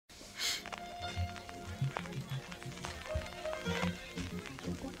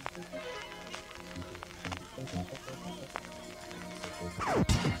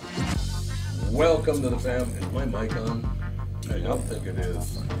Welcome to the family. Is my mic on? I don't think it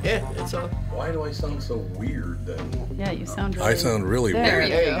is. Yeah, it's on. Why do I sound so weird then? Yeah, you sound really... I sound really There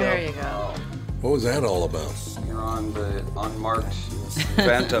weird. you go. What was that all about? You're on the unmarked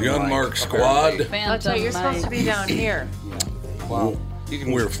Phantom. The unmarked squad? Phantom So you're supposed to be down here. Well, you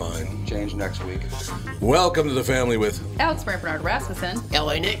can We're fine. change next week. Welcome to the family with Alex Bernard Rasmussen.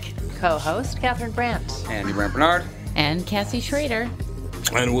 L.A. Nick. Co-host Catherine Brandt. Andy Brant Bernard. And Cassie Schrader.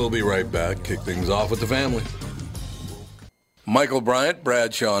 And we'll be right back. Kick things off with the family. Michael Bryant,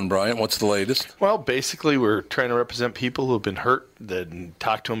 Bradshaw and Bryant, what's the latest? Well, basically, we're trying to represent people who have been hurt, then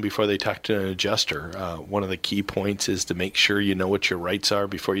talk to them before they talk to an adjuster. One of the key points is to make sure you know what your rights are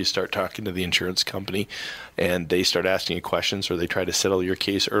before you start talking to the insurance company, and they start asking you questions or they try to settle your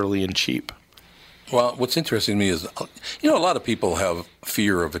case early and cheap. Well, what's interesting to me is, a lot of people have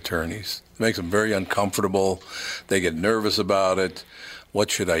fear of attorneys. It makes them very uncomfortable. They get nervous about it. What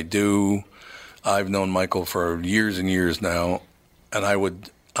should I do? I've known Michael for years and years now, and I would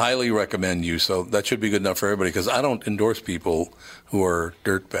highly recommend you. So that should be good enough for everybody, because I don't endorse people who are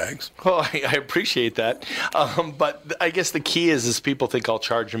dirtbags. Well, I appreciate that. But I guess the key is people think I'll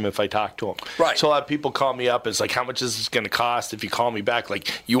charge them if I talk to them. Right. So a lot of people call me up. It's like, how much is this going to cost if you call me back?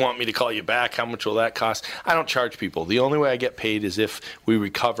 Like, you want me to call you back? How much will that cost? I don't charge people. The only way I get paid is if we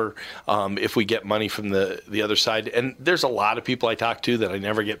recover, if we get money from the other side. And there's a lot of people I talk to that I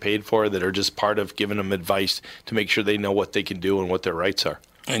never get paid for that are just part of giving them advice to make sure they know what they can do and what their rights are.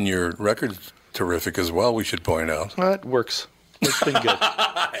 And your record's terrific as well, we should point out. Well, it works. It's been good.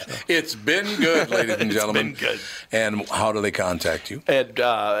 It's been good, ladies and gentlemen. It's been good. And how do they contact you? And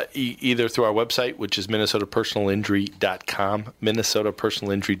either through our website, which is minnesotapersonalinjury.com,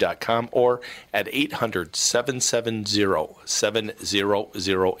 minnesotapersonalinjury.com, or at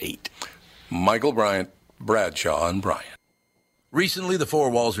 800-770-7008. Michael Bryant, Bradshaw and Bryant. Recently, the four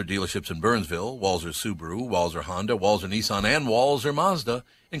Walzer dealerships in Burnsville, Walzer Subaru, Walzer Honda, Walzer Nissan, and Walzer Mazda,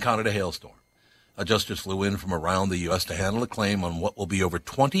 encountered a hailstorm. Adjusters flew in from around the U.S. to handle a claim on what will be over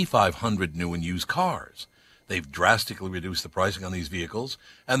 2,500 new and used cars. They've drastically reduced the pricing on these vehicles,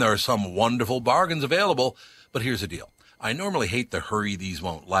 and there are some wonderful bargains available. But here's the deal. I normally hate the hurry these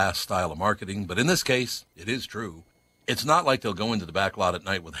won't last style of marketing, but in this case, it is true. It's not like they'll go into the back lot at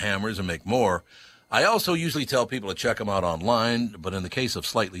night with hammers and make more. I also usually tell people to check them out online, but in the case of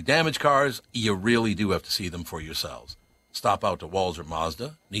slightly damaged cars, you really do have to see them for yourselves. Stop out to Walzer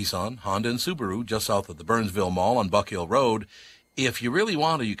Mazda, Nissan, Honda, and Subaru just south of the Burnsville Mall on Buck Hill Road. If you really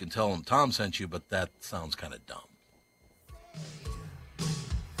want to, you can tell them Tom sent you, but that sounds kind of dumb.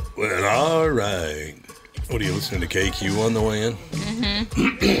 Well, all right. What are you listening to, KQ on the way in?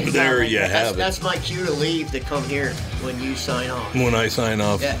 Mm-hmm. There you have it. That's my cue to leave to come here when you sign off. When I sign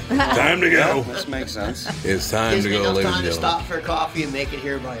off, Yeah. time to go. This makes sense. It's time Gives to me go, enough ladies time and to gentlemen. stop for coffee and make it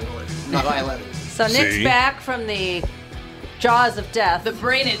here by 1. Not by 11. So Nick's See? back from the jaws of death. The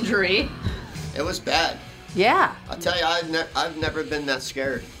brain injury. It was bad. Yeah. I'll tell you, I've never been that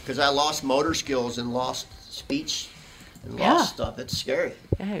scared because I lost motor skills and lost speech and lost stuff. It's scary.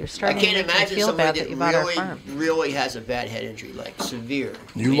 Yeah, you're I starting can't to make me imagine feel bad somebody that you that bought our farm. really has a bad head injury, like severe.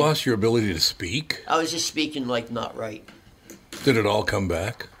 You lost your ability to speak? I was just speaking like not right. Did it all come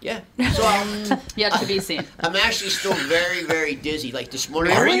back? Yeah. So Yet to be seen. I'm actually still very, very dizzy. Like this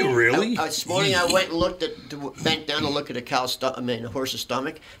morning. Are you really? This morning I went and looked bent down to look at the horse's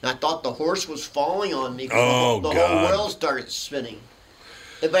stomach, and I thought the horse was falling on me. Oh, the God. whole wheel started spinning.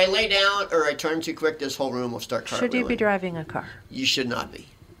 If I lay down or I turn too quick, this whole room will start cartwheeling. Should you be driving a car? You should not be.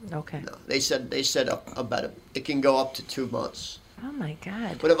 Okay. No, they said about it can go up to 2 months. Oh my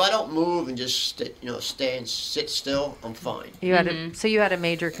God. But if I don't move and just stay and sit still, I'm fine. You had so you had a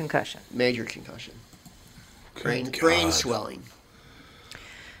major concussion. Major concussion. Good Brain God. swelling.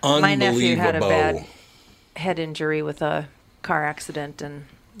 My nephew had a Unbelievable. bad head injury with a car accident, and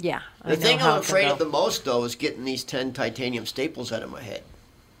yeah. The thing I'm afraid of the most, though, is getting these 10 titanium staples out of my head.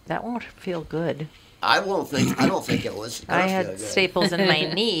 That won't feel good. I don't think it was. I feel had good. staples in my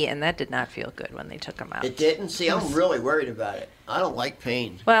knee, and that did not feel good when they took them out. It didn't? See, I'm really worried about it. I don't like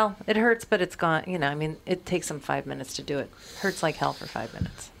pain. Well, it hurts, but it's gone. It takes them 5 minutes to do it. Hurts like hell for 5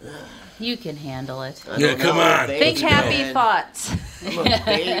 minutes. You can handle it. I Yeah, don't come know, on. baby, Think happy man. thoughts.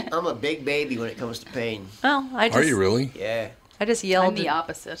 I'm a big baby when it comes to pain. Well, Are you really? Yeah. I just I'm yelled. the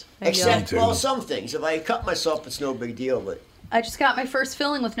opposite. Except, Me too. well, some things. If I cut myself, it's no big deal, but... I just got my first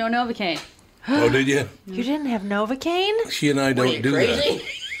filling with no Novocaine. Oh, did you? You didn't have Novocaine? She and I What, are don't you do crazy?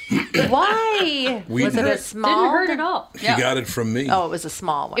 that. Why? We Was it a didn't- small? Didn't hurt at all. She got it from me. Oh, it was a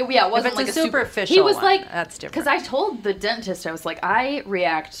small one. Yeah, it wasn't if like it's a a super- superficial He was one, like, that's different. Because I told the dentist, I was like, I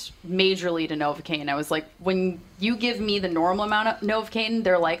react majorly to Novocaine. I was like, when you give me the normal amount of Novocaine,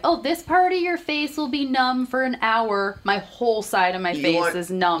 they're like, oh, this part of your face will be numb for an hour. My whole side of my You face want- is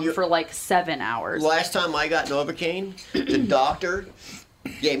numb you- for like 7 hours. Last time I got Novocaine, the doctor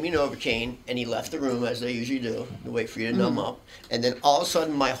gave me Novocaine, and he left the room as they usually do, to wait for you to numb up. And then all of a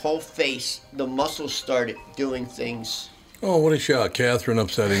sudden, my whole face, the muscles started doing things. Oh, what a shock. Catherine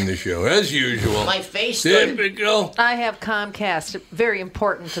upsetting the show, as usual. My face started. Typical. I have Comcast. Very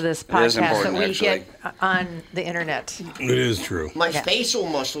important to this is podcast important, that we actually. get on the internet. It is true. My Yeah. facial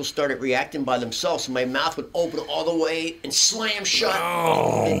muscles started reacting by themselves, so my mouth would open all the way and slam shut.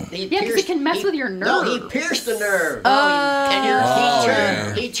 Oh. And he Yeah, 'cause it pierced- can mess he- with your No, he nerves. pierced the nerve. And you're-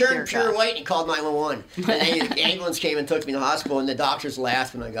 Oh, He yeah. turned Dear pure God. white and he called 911. And then the ambulance came and took me to the hospital, and the doctors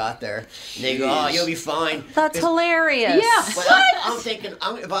laughed when I got there. And they go, oh, you'll be fine. That's hilarious. Yeah. But I'm thinking,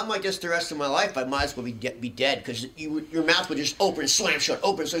 if I'm like this the rest of my life, I might as well be dead, because your mouth would just open and slam shut,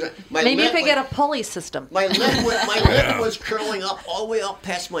 open and slam shut. My Maybe you lip could would- get a pulley system. My lip was curling up all the way up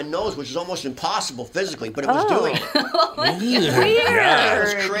past my nose, which is almost impossible physically, but it was doing it.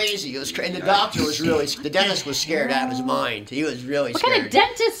 It was crazy. It was crazy. And the doctor was really, the dentist was scared out of his mind. He was really What scared. kind of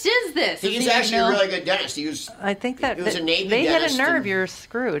dentist is this? He's Does he actually know? a really good dentist. He was, I think that He was a Navy they hit a dentist nerve, and- you're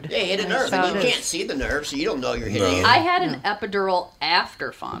screwed. yeah, he hit a nerve. That's how And you it is. can't see the nerve, so you don't know you're hitting it. I had an epidural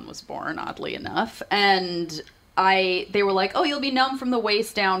after Fawn was born, oddly enough, and they were like, oh, you'll be numb from the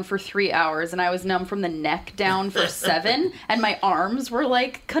waist down for 3 hours, and I was numb from the neck down for 7, and my arms were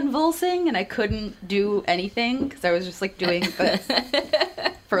like convulsing, and I couldn't do anything because I was just like doing this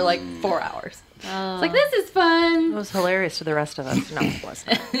for like 4 hours. It's like, this is It fun. was hilarious to the rest of us. No, it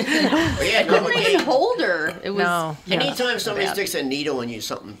wasn't. But yeah, I couldn't even Novocaine. hold her. It was No. Anytime somebody bad. sticks a needle in you,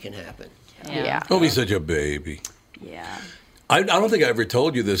 something can happen. Yeah. Don't be such a baby. Yeah. I don't think I ever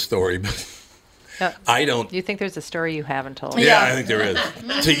told you this story, but Uh, I don't. You think there's a story you haven't told? Yeah, I think there is.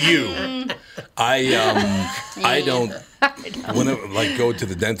 To you, I don't. When I go to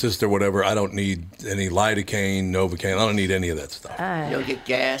the dentist or whatever, I don't need any lidocaine, Novocaine. I don't need any of that stuff. You don't get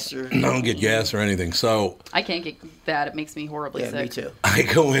gas or. I don't get gas or anything. So I can't get that. It makes me horribly Yeah, sick. me too. I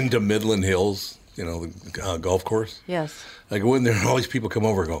go into Midland Hills, the golf course. Yes. I go in there and all these people come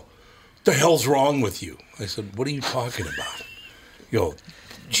over and go, "What the hell's wrong with you?" I said, "What are you talking about?" You go,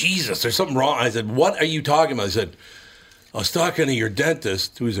 "Jesus, there's something wrong." I said, "What are you talking about?" I said, "I was talking to your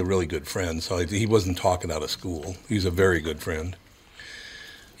dentist, who's a really good friend." So he wasn't talking out of school. He's a very good friend.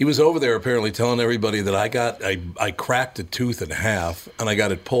 He was over there apparently telling everybody that I cracked a tooth in half and I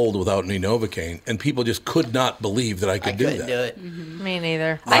got it pulled without any Novocaine, and people just could not believe that I could I do couldn't that. do it. Me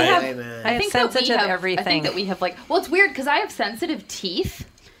neither. I have, Hey, man. I have think that we sensitive have everything. I think that we have like, well, it's weird because I have sensitive teeth,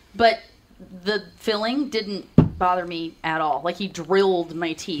 but the filling didn't bother me at all. Like he drilled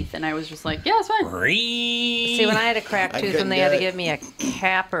my teeth, and I was just like, yeah, it's fine. See, when I had a cracked I tooth couldn't and they do had to it. give me a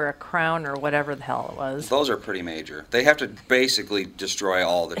cap or a crown or whatever the hell it was. Those are pretty major. They have to basically destroy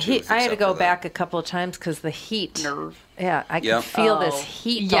all the tooth. I had to except go for back a couple of times because the heat. Nerve. Yeah, I Yep. could feel this Oh.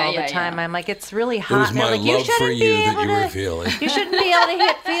 heat Yeah, all yeah, the time. yeah. I'm like, it's really It hot. was And they're my like, you love for shouldn't you be that able you were to- feeling. You shouldn't be able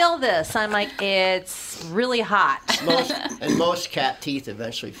to feel this. I'm like, it's really hot. Most cat teeth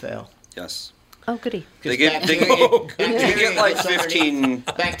eventually fail. that. Yes. Oh, goody. They get, Bacteria- you bacteria get like gets underneath- 15,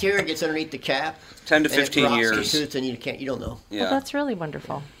 Bacteria gets underneath the cap. 10 to and it 15 rots years. The tooth, and you don't know. Yeah. Well, that's really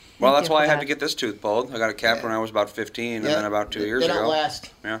wonderful. Well, Thank that's you why I for had that. to get this tooth pulled. I got it capped when I was about 15, and then about 2 years They ago. don't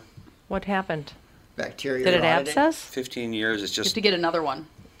last. Yeah. What happened? Bacteria. Did it rotted abscess? 15 years. It's You have just to get another one.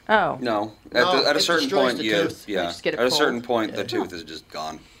 Oh. no. No, At a it certain destroys point, the yeah, tooth. yeah. You just get it At a certain pulled. point, the tooth is just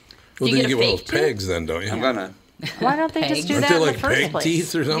gone. Well, Do then you you get a get one of fake those pegs, then, don't you? I'm gonna. Why don't they just do Aren't that they in the like first peg place?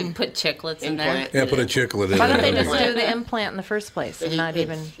 teeth or You can something? put chiclets in there. Implant. Yeah, put a chiclet in Why there. don't they that'd just be do the implant in the first place and not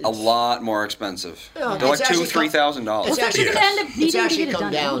even? A lot more expensive. No, They're like it's actually $2,000-$3,000. It's actually, You're gonna end up it's needing to actually get it come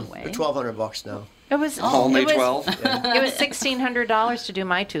done down anyway. for $1,200 now. It was Only it was, 12. It was $1,600 to do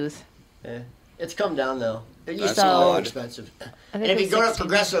my tooth. Yeah. It's come down though. It used That's to be really odd. expensive. I And think if it you go to was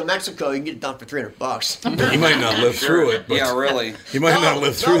Progresso, Mexico, you can get it done for $300. You might not live through it, but Yeah, really. you might not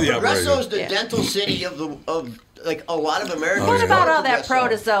live through the Progresso's operation. the Yeah. dental city of like a lot of Americans. What yeah. about go to all that Progresso.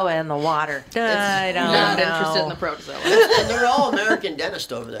 protozoa in the water? I don't Not know. interested in the protozoa. And they're all American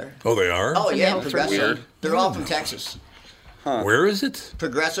dentists over there. Oh, they are? Oh yeah, No, Progresso. weird. They're all from Texas. Where is it?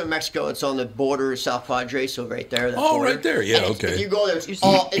 Progresso, Mexico. It's on the border of South Padre, so right there. that Oh, border. right there. Yeah, And it's- okay. If you go there,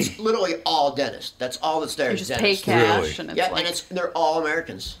 it's literally all dentists. That's all that's there. You is just pay dentists. cash, Really? and it's Yeah, like, and they're all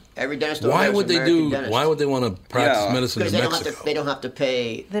Americans. Every dentist. Why would they American do? dentist. Why would they want to practice medicine in Because Mexico? they don't have to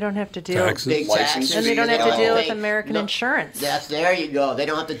pay. They don't have to deal Taxes? big License and they don't fees, have to deal with pay- American insurance. There you go. They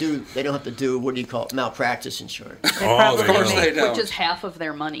don't have to do. They don't have to do. What do you call it? Malpractice insurance. Of course they don't. Which is half of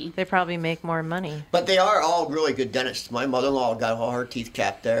their money. They probably make more money. But they are all really good dentists. My mother-in-law got all her teeth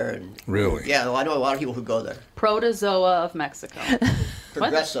capped there, and Really? yeah, I know a lot of people who go there. Protozoa of Mexico.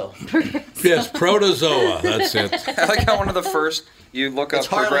 Progresso. Yes, protozoa. That's it. I like how one of the first, you look up It's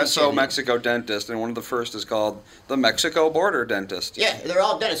Harlem Progresso City. Mexico dentist, and one of the first is called the Mexico Border Dentist. Yeah, they're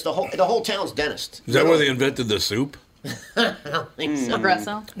all dentists. The whole town's dentist. Is that where they invented the soup? I don't think so.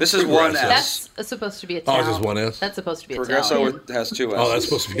 Progresso. This is one S. That's supposed to be Oh, Italian. is this one S? That's supposed to be Progresso Italian. has two S's. Oh, that's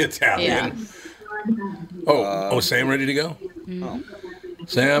supposed to be Italian. Yeah. Oh, Sam, ready to go?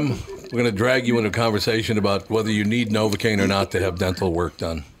 Sam, we're going to drag you into a conversation about whether you need Novocaine or not to have dental work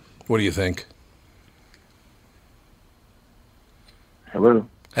done. What do you think? Hello.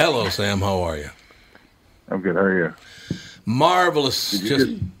 Hello, Sam. How are you? I'm good. How are you? Marvelous. Did you Just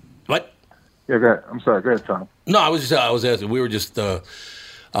just- what? Yeah, go ahead. I'm sorry. Go ahead, Tom. No, I was asking. We were just.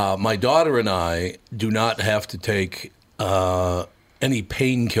 My daughter and I do not have to take any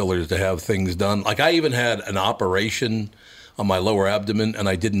painkillers to have things done. Like I even had an operation on my lower abdomen, and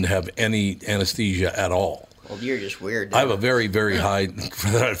I didn't have any anesthesia at all. Well, you're just weird. I have a very, very high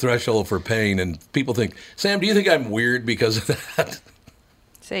threshold for pain, and people think, Sam, do you think I'm weird because of that?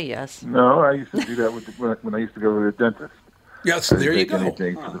 Say yes. No, I used to do that when I used to go to the dentist. Yes, I didn't there you take go.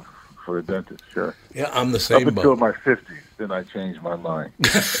 anything for the dentist, sure. Yeah, I'm the same. Up until my 50s, then I changed my mind.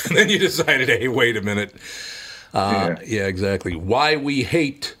 And then you decided, hey, wait a minute. Yeah, exactly. Why We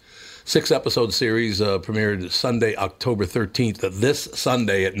Hate, 6-episode series, premiered Sunday, October 13th, this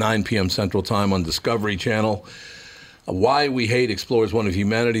Sunday at 9 p.m. Central Time on Discovery Channel. Why We Hate explores one of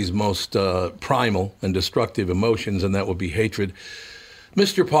humanity's most primal and destructive emotions, and that would be hatred.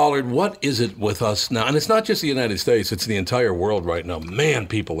 Mr. Pollard, what is it with us now? And it's not just the United States, it's the entire world right now. Man,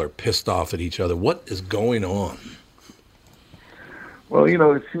 people are pissed off at each other. What is going on? Well,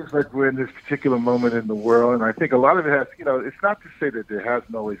 it seems like we're in this particular moment in the world, and I think a lot of it has, it's not to say that there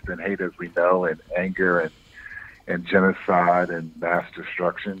hasn't always been hate, as we know, and anger and genocide and mass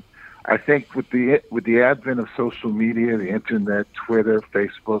destruction. I think with the advent of social media, the internet, Twitter,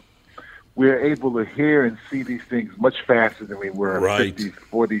 Facebook, we're able to hear and see these things much faster than we were 50,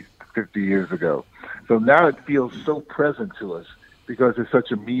 40, 50 years ago. So now it feels so present to us because there's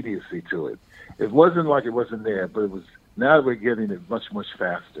such immediacy to it. It wasn't like it wasn't there, but it was. Now we're getting it much, much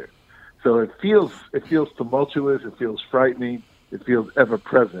faster. So it feels tumultuous, it feels frightening, it feels ever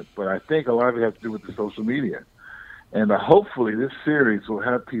present. But I think a lot of it has to do with the social media. And hopefully this series will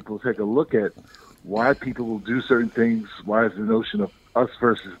have people take a look at why people will do certain things, why is the notion of us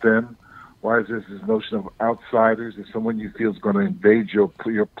versus them, why is there this notion of outsiders, if someone you feel is going to invade your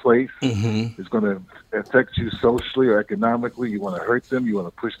place, is going to affect you socially or economically, you want to hurt them, you want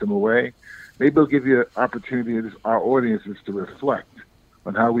to push them away. Maybe it'll give you an opportunity, our audiences, to reflect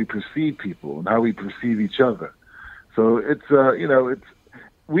on how we perceive people and how we perceive each other. So it's,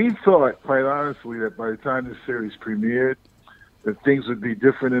 we thought, quite honestly, that by the time this series premiered, that things would be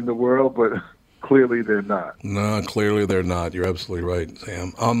different in the world, but clearly they're not. No, clearly they're not. You're absolutely right,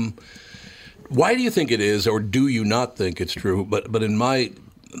 Sam. Why do you think it is, or do you not think it's true? But in my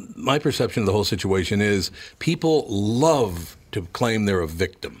perception of the whole situation is people love to claim they're a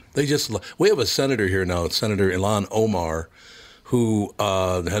victim. They just we have a senator here now, Senator Ilhan Omar, who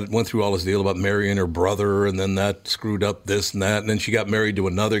went through all this deal about marrying her brother, and then that screwed up this and that, and then she got married to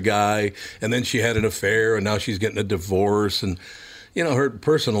another guy, and then she had an affair, and now she's getting a divorce, and her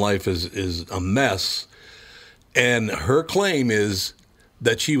personal life is a mess. And her claim is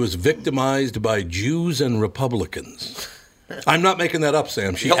that she was victimized by Jews and Republicans. I'm not making that up,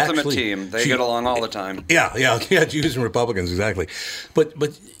 Sam. The ultimate team. They get along all the time. Yeah, Jews and Republicans, exactly.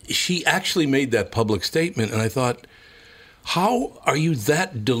 But she actually made that public statement, and I thought, how are you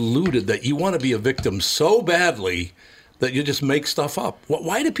that deluded that you want to be a victim so badly that you just make stuff up?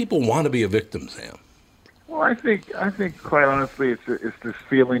 Why do people want to be a victim, Sam? Well, I think quite honestly, it's this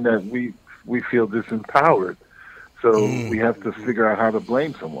feeling that we feel disempowered. So we have to figure out how to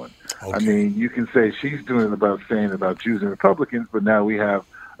blame someone. Okay. I mean, you can say she's doing it about Jews and Republicans, but now we have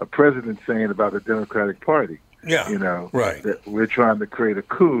a president saying about the Democratic Party. Yeah, right. That we're trying to create a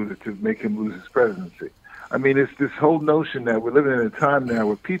coup to make him lose his presidency. I mean, it's this whole notion that we're living in a time now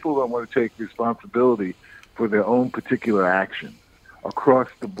where people don't want to take responsibility for their own particular actions across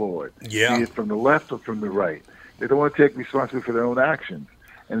the board, be it from the left or from the right. They don't want to take responsibility for their own actions.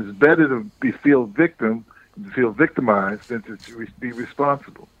 And it's better to feel victimized than to be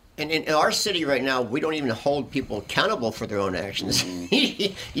responsible. And in our city right now, we don't even hold people accountable for their own actions.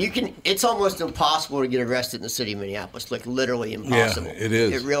 It's almost impossible to get arrested in the city of Minneapolis, like literally impossible. Yeah, it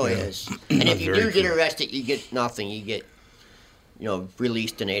is. It really is. And if you do get arrested, you get nothing. You get,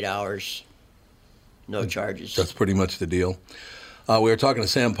 released in 8 hours, no charges. That's pretty much the deal. We were talking to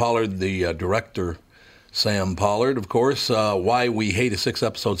Sam Pollard, the director. Sam Pollard, of course. Why We Hate, a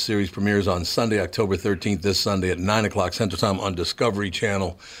 6-episode series, premieres on Sunday, October 13th, this Sunday at 9 o'clock Central Time on Discovery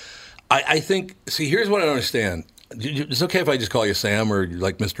Channel. I think, here's what I don't understand. It's okay if I just call you Sam or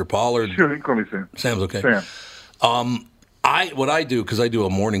like Mr. Pollard? Sure, you can call me Sam. Sam's okay. Sam. What I do, because I do a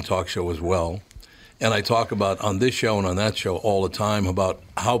morning talk show as well, and I talk about on this show and on that show all the time about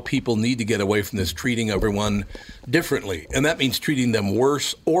how people need to get away from this treating everyone differently. And that means treating them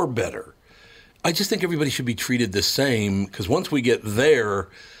worse or better. I just think everybody should be treated the same, because once we get there,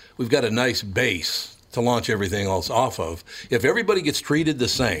 we've got a nice base to launch everything else off of. If everybody gets treated the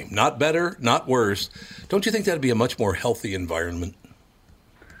same, not better, not worse, don't you think that would be a much more healthy environment?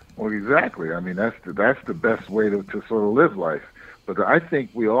 Well, exactly. I mean, that's the best way to sort of live life. But I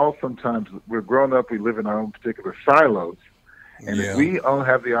think we all sometimes, we're grown up, we live in our own particular silos. And if we all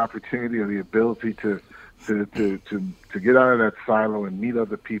have the opportunity or the ability to get out of that silo and meet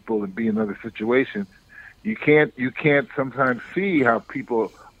other people and be in other situations, you can't sometimes see how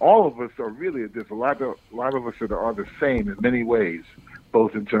people, all of us are really, there's a lot of us that are the same in many ways,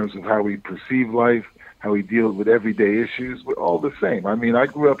 both in terms of how we perceive life, how we deal with everyday issues. We're all the same. I mean, I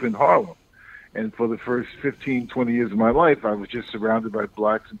grew up in Harlem, and for the first 15, 20 years of my life, I was just surrounded by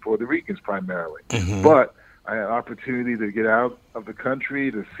blacks and Puerto Ricans primarily. Mm-hmm. But I had an opportunity to get out of the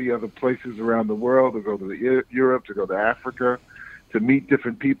country, to see other places around the world, to go to Europe, to go to Africa, to meet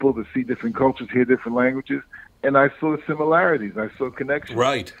different people, to see different cultures, hear different languages. And I saw similarities. I saw connections.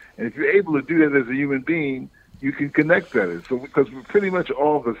 Right. And if you're able to do that as a human being, you can connect better. So because we're pretty much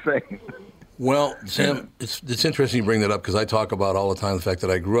all the same. Well, Sam, it's interesting you bring that up, because I talk about all the time the fact that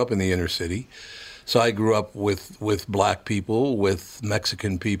I grew up in the inner city. So I grew up with black people, with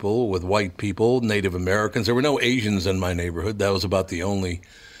Mexican people, with white people, Native Americans. There were no Asians in my neighborhood. That was about the only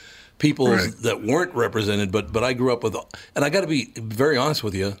people that weren't represented. But I grew up with, and I got to be very honest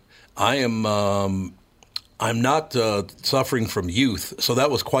with you, I'm not suffering from youth. So that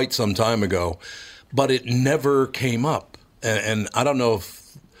was quite some time ago, but it never came up. And I don't know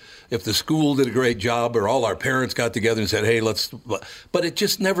if the school did a great job or all our parents got together and said, hey, but it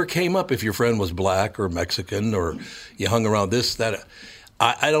just never came up if your friend was black or Mexican or you hung around this, that.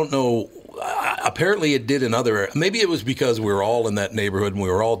 I don't know. Apparently it did in other, maybe it was because we were all in that neighborhood and we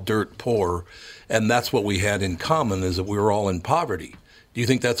were all dirt poor, and that's what we had in common, is that we were all in poverty. Do you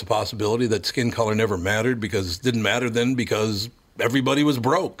think that's a possibility, that skin color never mattered because it didn't matter then because everybody was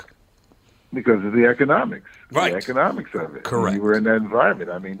broke? Because of the economics. Right. The economics of it. Correct. You were in that environment.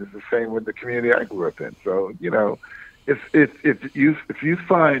 I mean, it's the same with the community I grew up in. So, if you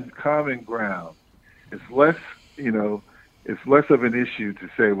find common ground, it's less of an issue to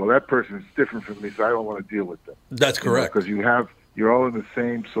say, well, that person is different from me, so I don't want to deal with them. That's correct. Because you're all in the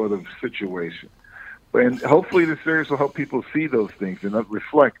same sort of situation. And hopefully the series will help people see those things and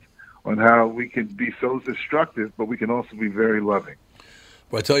reflect on how we can be so destructive, but we can also be very loving.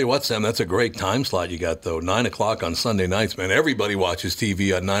 Well, I tell you what, Sam, that's a great time slot you got, though. 9 o'clock on Sunday nights, man. Everybody watches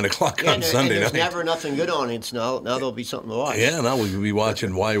TV at 9 o'clock on Sunday night. There's never nothing good on it. Now there'll be something to watch. Yeah, now we'll be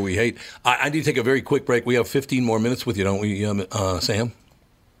watching Why We Hate. I need to take a very quick break. We have 15 more minutes with you, don't we, Sam?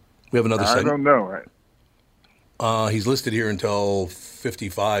 We have another segment. I don't know. He's listed here until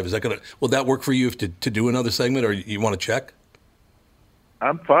 55. Is that will that work for you to do another segment, or you want to check?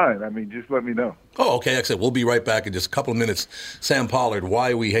 I'm fine. I mean, just let me know. Oh, okay, excellent. We'll be right back in just a couple of minutes. Sam Pollard,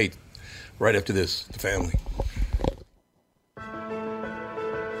 Why We Hate, right after this, the family.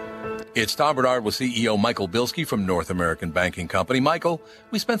 It's Tom Bernard with CEO Michael Bilski from North American Banking Company. Michael,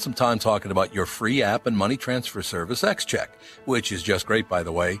 we spent some time talking about your free app and money transfer service, XCheck, which is just great, by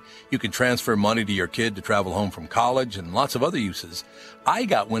the way. You can transfer money to your kid to travel home from college and lots of other uses. I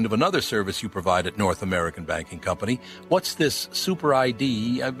got wind of another service you provide at North American Banking Company. What's this Super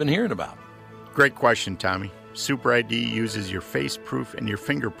ID I've been hearing about? Great question, Tommy. Super ID uses your face proof and your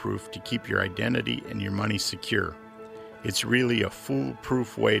finger proof to keep your identity and your money secure. It's really a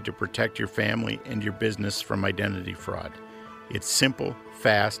foolproof way to protect your family and your business from identity fraud. It's simple,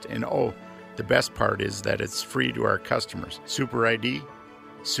 fast, and the best part is that it's free to our customers. Super ID,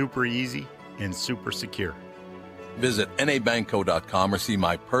 super easy, and super secure. Visit nabankco.com or see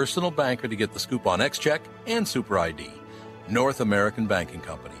my personal banker to get the scoop on XCheck and Super ID. North American Banking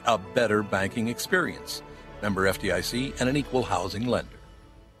Company, a better banking experience. Member FDIC and an equal housing lender.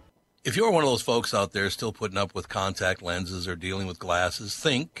 If you're one of those folks out there still putting up with contact lenses or dealing with glasses,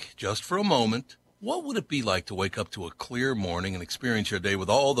 think, just for a moment, what would it be like to wake up to a clear morning and experience your day with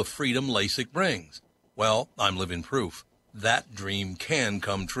all the freedom LASIK brings? Well, I'm living proof. That dream can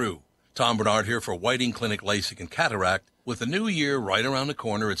come true. Tom Bernard here for Whiting Clinic LASIK and Cataract. With the new year right around the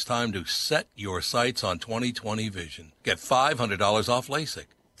corner, it's time to set your sights on 20/20 vision. Get $500 off LASIK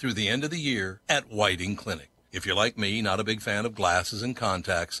through the end of the year at Whiting Clinic. If you're like me, not a big fan of glasses and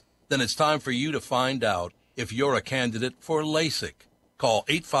contacts, then it's time for you to find out if you're a candidate for LASIK. Call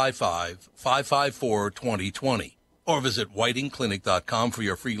 855-554-2020 or visit whitingclinic.com for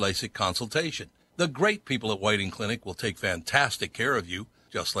your free LASIK consultation. The great people at Whiting Clinic will take fantastic care of you,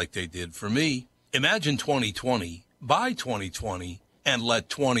 just like they did for me. Imagine 2020, buy 2020, and let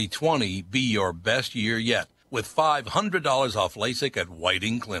 2020 be your best year yet with $500 off LASIK at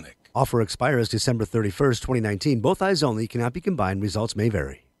Whiting Clinic. Offer expires December 31st, 2019. Both eyes only, cannot be combined. Results may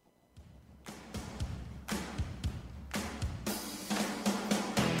vary.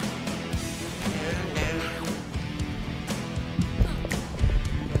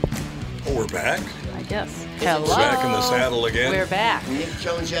 We're back. I guess. Hello. We're back in the saddle again. We're back. Nick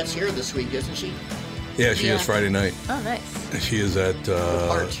Jones-Jet's here this week, isn't she? Yeah, she is Friday night. Oh, nice. She is at...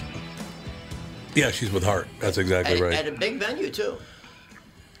 Hart. Yeah, she's with Hart. That's exactly right. At a big venue, too.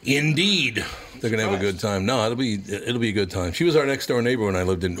 Indeed. They're going to have a good time. No, it'll be a good time. She was our next-door neighbor when I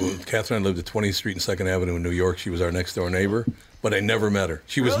lived in... Catherine and I lived at 20th Street and 2nd Avenue in New York. She was our next-door neighbor, but I never met her.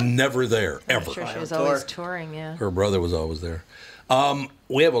 She was never there, ever. I'm sure she was always touring, yeah. Her brother was always there.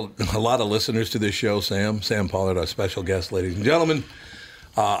 We have a lot of listeners to this show, Sam Pollard, our special guest, ladies and gentlemen.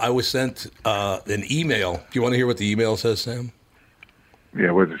 I was sent an email. Do you want to hear what the email says, Sam?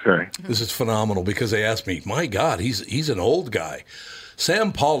 Yeah, what did it say? This is phenomenal because they asked me, my God, he's an old guy.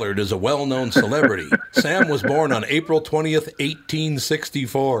 Sam Pollard is a well-known celebrity. Sam was born on April 20th,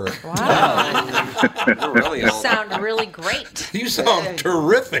 1864. Wow. You're really You old. sound really great. You sound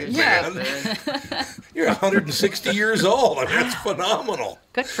terrific, man. man. You're 160 years old. I mean, that's phenomenal.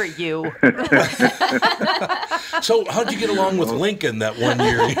 Good for you. So how'd you get along with Lincoln that one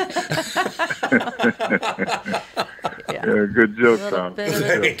year? Yeah, good joke, Tom.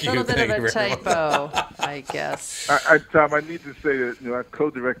 Thank you. A little bit Thank of you a very much. typo, I guess. Tom, I need to say that I've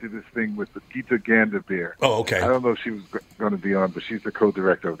co-directed this thing with Gita Gandabeer. Oh, okay. I don't know if she was going to be on, but she's the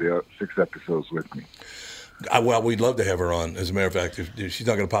co-director of the 6 episodes with me. Well, we'd love to have her on. As a matter of fact, if she's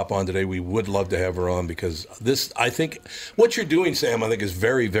not going to pop on today, we would love to have her on because I think, what you're doing, Sam, I think is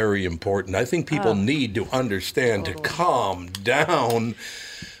very, very important. I think people need to understand to calm down.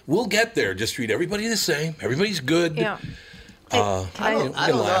 We'll get there. Just treat everybody the same. Everybody's good. Yeah. I don't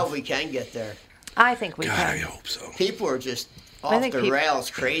know if we can get there. I think we God, can. I hope so. People are just off the rails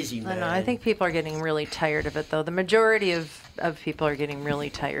crazy, man. I know. I think people are getting really tired of it, though. The majority of people are getting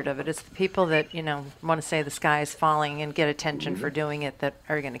really tired of it. It's the people that, want to say the sky is falling and get attention for doing it that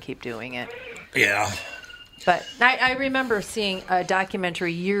are going to keep doing it. Yeah. But I remember seeing a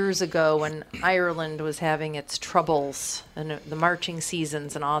documentary years ago when Ireland was having its troubles and the marching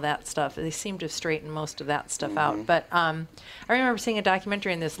seasons and all that stuff. They seemed to have straightened most of that stuff out. But I remember seeing a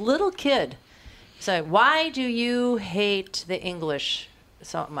documentary and this little kid said, "Why do you hate the English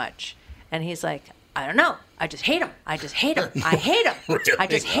so much?" And he's like, "I don't know. I just hate them. I just hate them. I hate them. Really? I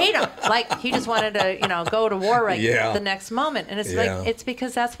just hate them." Like he just wanted to, go to war the next moment. And it's like it's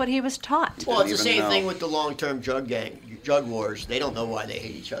because that's what he was taught. Well, it's the same thing with the long-term drug wars. They don't know why they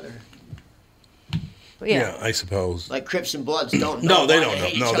hate each other. Yeah, I suppose. Like Crips and Bloods don't know. No, they don't know.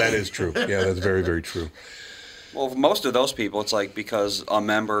 No, that is true. Yeah, that's very, very true. Well, for most of those people, it's like because a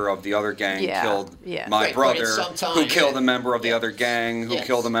member of the other gang killed my brother, who killed a member of the other gang, who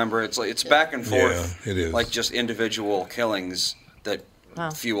killed a member. It's like it's back and forth. Yeah, it is. Like just individual killings that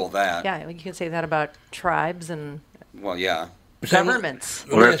fuel that. Yeah, you can say that about tribes and governments.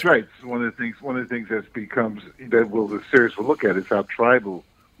 Well, that's right. One of the things that becomes that the series will look at is how tribal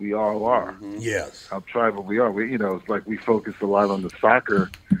we all are. Mm-hmm. Yes, how tribal we are. It's like we focus a lot on the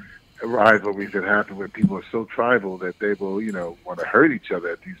soccer rivalries that happen where people are so tribal that they will, want to hurt each other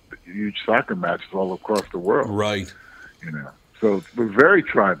at these huge soccer matches all across the world. Right. So we're very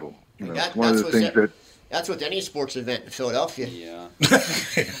tribal. It's one of the things that. That's with any sports event in Philadelphia. Yeah.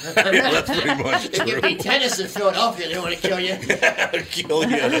 That's pretty much true. It could be tennis in Philadelphia. They want to kill you. Kill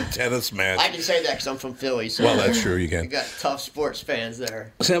you in a tennis match. I can say that because I'm from Philly. So well, that's true. You can. You got tough sports fans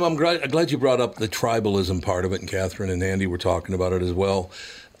there. Sam, I'm glad you brought up the tribalism part of it, and Catherine and Andy were talking about it as well.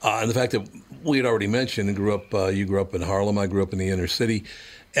 And the fact that we had already mentioned and grew up, you grew up in Harlem, I grew up in the inner city.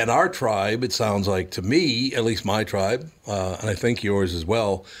 And our tribe, it sounds like to me, at least my tribe, and I think yours as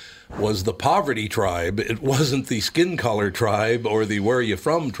well, was the poverty tribe. It wasn't the skin color tribe or the where are you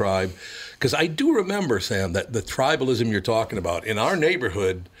from tribe. Because I do remember, Sam, that the tribalism you're talking about, in our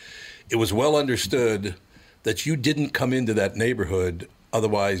neighborhood, it was well understood that you didn't come into that neighborhood,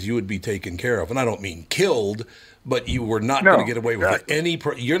 otherwise you would be taken care of. And I don't mean killed, but you were not going to get away with any.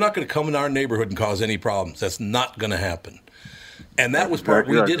 You're not going to come in our neighborhood and cause any problems. That's not going to happen. And that was part.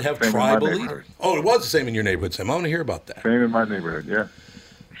 We did have tribal leaders. Oh, it was the same in your neighborhood, Sam. I want to hear about that. Same in my neighborhood. Yeah,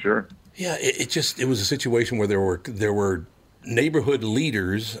 sure. Yeah, it was a situation where there were neighborhood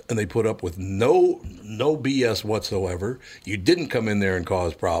leaders, and they put up with no BS whatsoever. You didn't come in there and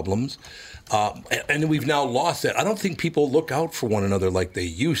cause problems, and we've now lost that. I don't think people look out for one another like they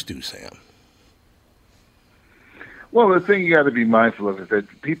used to, Sam. Well, the thing you got to be mindful of is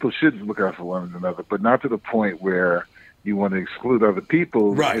that people should look out for one another, but not to the point where you want to exclude other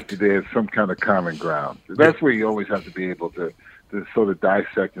people if there's some kind of common ground. That's where you always have to be able to sort of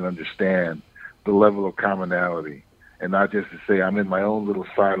dissect and understand the level of commonality, and not just to say, I'm in my own little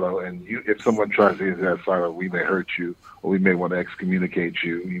silo, and if someone tries to get into that silo, we may hurt you, or we may want to excommunicate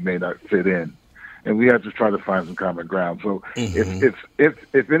you, you may not fit in. And we have to try to find some common ground. So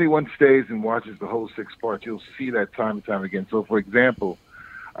if anyone stays and watches the whole 6 parts, you'll see that time and time again. So, for example,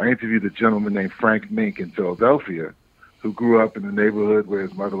 I interviewed a gentleman named Frank Mink in Philadelphia, who grew up in a neighborhood where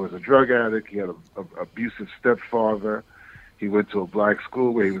his mother was a drug addict. He had an abusive stepfather. He went to a black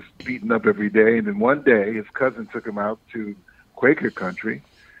school where he was beaten up every day. And then one day, his cousin took him out to Quaker country,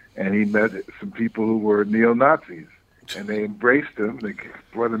 and he met some people who were neo-Nazis. And they embraced him. They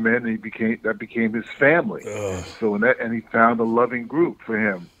brought him in, and that became his family. And he found a loving group for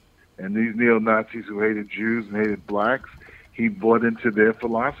him. And these neo-Nazis who hated Jews and hated blacks, he bought into their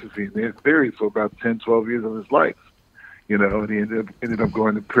philosophy and their theories for about 10, 12 years of his life. And he ended up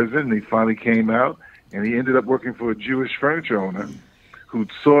going to prison, and he finally came out, and he ended up working for a Jewish furniture owner who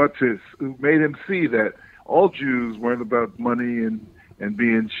made him see that all Jews weren't about money and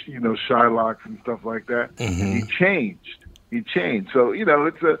being, Shylocks and stuff like that. Mm-hmm. And he changed. So,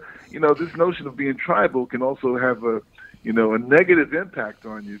 it's this notion of being tribal can also have a negative impact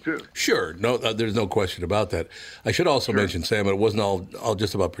on you too. Sure. No, there's no question about that. I should also mention, Sam, it wasn't all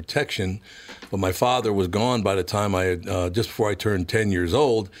just about protection, but my father was gone by the time I had, just before I turned 10 years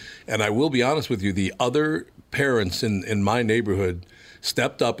old. And I will be honest with you, the other parents in my neighborhood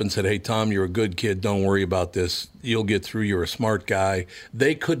stepped up and said, hey, Tom, you're a good kid. Don't worry about this. You'll get through. You're a smart guy.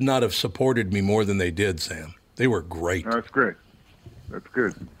 They could not have supported me more than they did, Sam. They were great. That's great. That's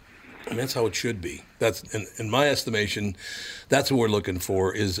good. And that's how it should be. That's, in my estimation, that's what we're looking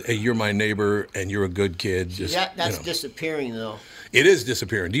for is, hey, you're my neighbor and you're a good kid. Just, that's disappearing, though. It is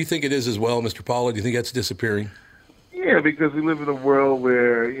disappearing. Do you think it is as well, Mr. Pollard? Do you think that's disappearing? Yeah, because we live in a world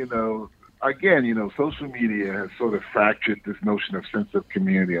where, again, social media has sort of fractured this notion of sense of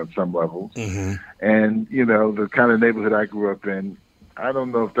community on some levels. Mm-hmm. And, the kind of neighborhood I grew up in, I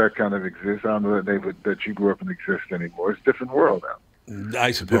don't know if that kind of exists. I don't know that neighborhood that you grew up in exists anymore. It's a different world now.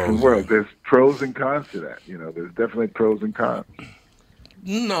 I suppose. Different world. There's pros and cons to that. There's definitely pros and cons.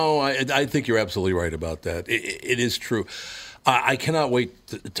 No, I think you're absolutely right about that. It is true. I cannot wait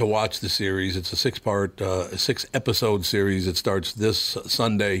to watch the series. It's a 6-episode series. It starts this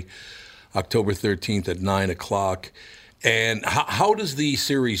Sunday, October 13th at 9 o'clock. And how does the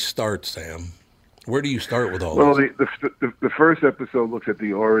series start, Sam? Where do you start with all this? Well, the first episode looks at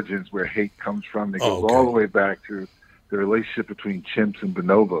the origins where hate comes from. It goes all the way back to the relationship between chimps and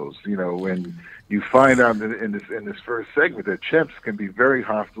bonobos. When you find out in this first segment that chimps can be very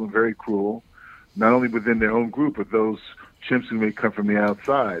hostile and very cruel, not only within their own group, but those chimps who may come from the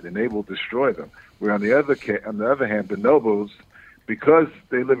outside, and they will destroy them. Where on the other hand, bonobos, because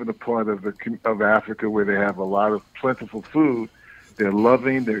they live in a part of Africa where they have a lot of plentiful food, they're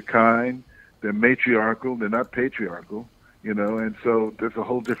loving, they're kind, they're matriarchal, they're not patriarchal, and so there's a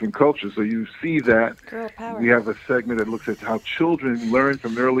whole different culture. So you see that. Girl power. We have a segment that looks at how children learn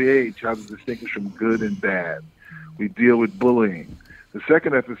from early age how to distinguish from good and bad. We deal with bullying. The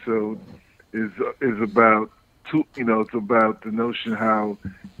second episode is about it's about the notion how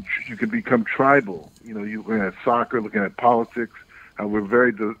you can become tribal. You're looking at soccer, looking at politics, how we're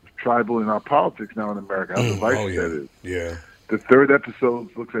very tribal in our politics now in America, how divisive that is. Yeah. The third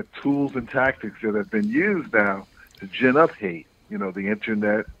episode looks at tools and tactics that have been used now to gin up hate. The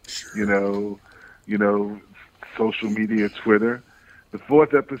internet, social media, Twitter. The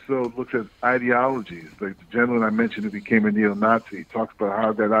fourth episode looks at ideologies. Like the gentleman I mentioned who became a neo-Nazi talks about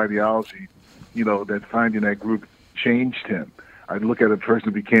how that ideology, that finding that group changed him. I look at a person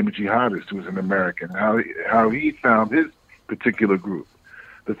who became a jihadist who was an American, how he found his particular group.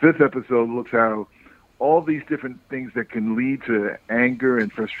 The 5th episode looks how all these different things that can lead to anger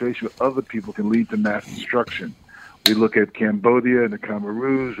and frustration with other people can lead to mass destruction. We look at Cambodia and the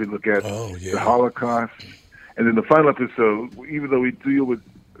Cameroons. We look at the Holocaust. And in the final episode, even though we deal with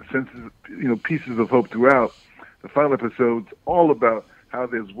pieces of hope throughout, the final episode's all about how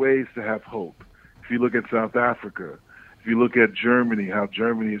there's ways to have hope. If you look at South Africa, if you look at Germany, how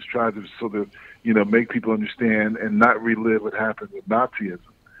Germany has tried to sort of, make people understand and not relive what happened with Nazism.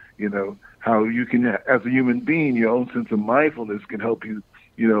 How you can, as a human being, your own sense of mindfulness can help you,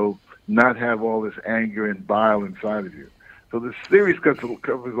 not have all this anger and bile inside of you. So this series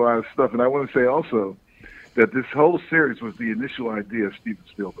covers a lot of stuff. And I want to say also that this whole series was the initial idea of Steven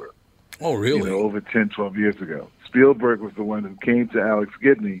Spielberg. Oh, really? Over 10, 12 years ago. Spielberg was the one who came to Alex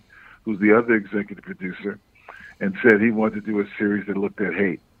Gibney, who's the other executive producer, and said he wanted to do a series that looked at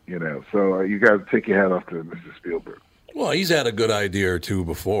hate, So you got to take your hat off to Mr. Spielberg. Well, he's had a good idea or two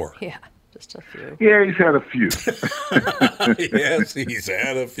before. Yeah, just a few. Yeah, he's had a few. Yes, he's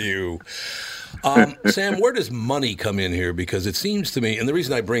had a few. Sam, where does money come in here? Because it seems to me, and the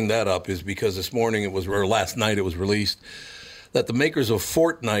reason I bring that up is because last night it was released, that the makers of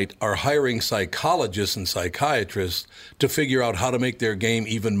Fortnite are hiring psychologists and psychiatrists to figure out how to make their game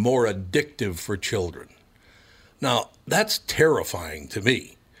even more addictive for children. Now, that's terrifying to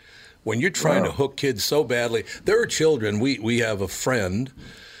me. When you're trying to hook kids so badly, there are children. We have a friend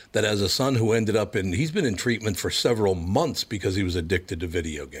that has a son who he's been in treatment for several months because he was addicted to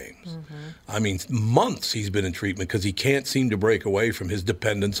video games. Mm-hmm. I mean, months he's been in treatment because he can't seem to break away from his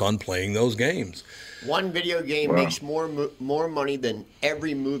dependence on playing those games. One video game makes more money than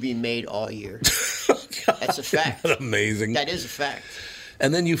every movie made all year. That's a fact. That's amazing. That is a fact.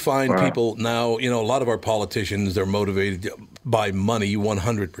 And then you find people now, a lot of our politicians, they're motivated by money,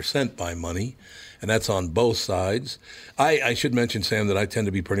 100% by money, and that's on both sides. I should mention, Sam, that I tend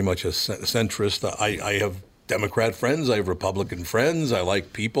to be pretty much a centrist. I have Democrat friends, I have Republican friends, I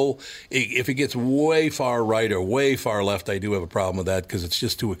like people. If it gets way far right or way far left, I do have a problem with that because it's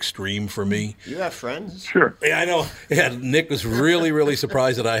just too extreme for me. You have friends? Sure. Yeah, I know. Yeah, Nick was really, really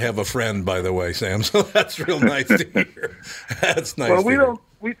surprised that I have a friend, by the way, Sam, so that's real nice to hear. That's nice to hear.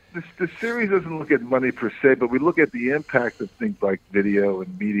 The series doesn't look at money per se, but we look at the impact of things like video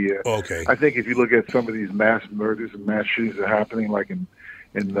and media. Okay. I think if you look at some of these mass murders and mass shootings that are happening, like in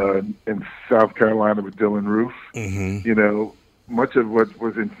South Carolina with Dylan Roof, much of what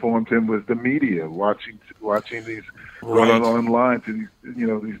was informed him was the media, watching these going online to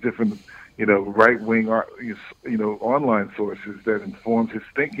these different right wing online sources that informed his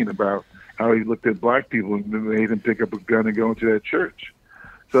thinking about how he looked at black people and made him pick up a gun and go into that church.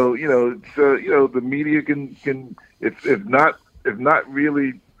 So the media can if not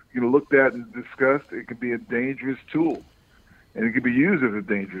really looked at and discussed, it can be a dangerous tool, and it can be used as a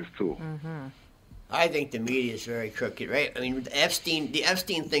dangerous tool. Mm-hmm. I think the media is very crooked, right? I mean, the Epstein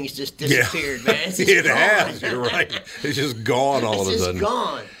thing's just disappeared, man. It's just it gone. has. You're right. It's just gone all of a sudden. It's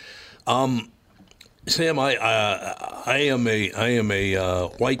just gone. Sam, I am a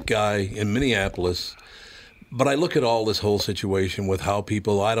white guy in Minneapolis, but I look at all this whole situation with how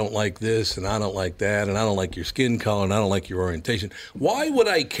people, I don't like this and I don't like that and I don't like your skin color and I don't like your orientation. Why would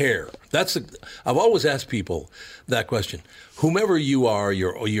I care? I've always asked people that question. Whomever you are,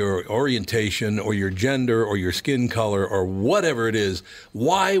 your orientation or your gender or your skin color or whatever it is,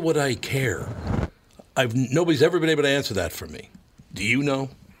 why would I care? Nobody's ever been able to answer that for me. Do you know?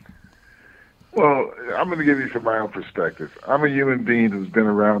 Well, I'm going to give you from my own perspective. I'm a human being who's been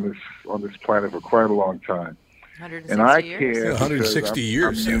around on this planet for quite a long time. 160 and I years? care. 160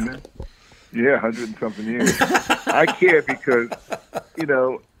 years. I'm human. Yeah, 100 and something years. I care because,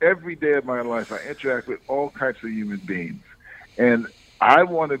 every day of my life I interact with all types of human beings. And I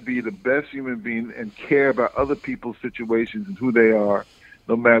want to be the best human being and care about other people's situations and who they are,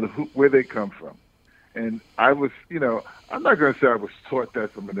 no matter where they come from. And I was, I'm not going to say I was taught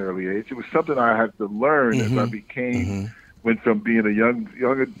that from an early age. It was something I had to learn as I went from being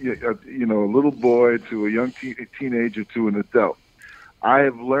a little boy to a young teenager to an adult. I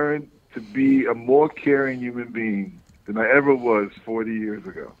have learned to be a more caring human being than I ever was 40 years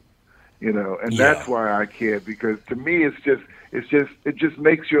ago. And that's why I care, because to me it just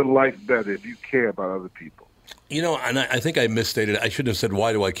makes your life better if you care about other people. And I think I misstated it. I shouldn't have said,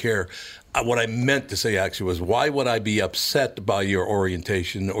 why do I care? What I meant to say actually was, why would I be upset by your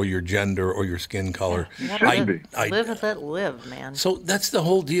orientation or your gender or your skin color? Live and let live, man. So that's the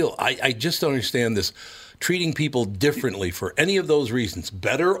whole deal. I just don't understand this. Treating people differently for any of those reasons,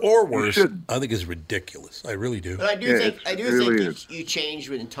 better or worse, I think is ridiculous. I really do. But I do think you change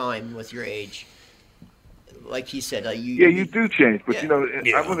with time with your age. like he said, you do change. But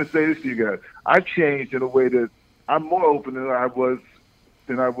I want to say this to you guys: I've changed in a way that I'm more open than I was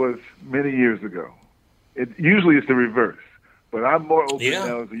many years ago. Usually it's the reverse. But I'm more open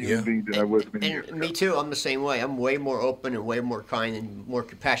now as a human being than I was many years ago. Me too. I'm the same way. I'm way more open and way more kind and more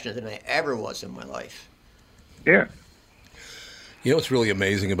compassionate than I ever was in my life. Yeah. You know what's really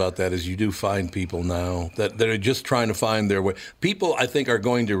amazing about that is you do find people now that are just trying to find their way. People, I think, are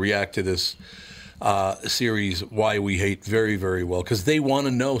going to react to this series, Why We Hate, very, very well, because they want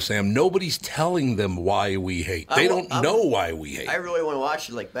to know, Sam. Nobody's telling them why we hate. They don't know why we hate. I really want to watch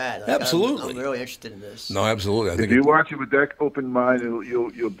it like bad. Absolutely. I'm really interested in this. No, absolutely. I think if you watch it with that open mind,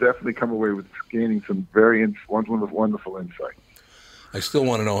 you'll definitely come away with gaining some very wonderful insight. I still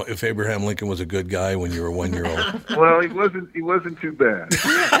want to know if Abraham Lincoln was a good guy when you were 1 year old. Well, he wasn't too bad.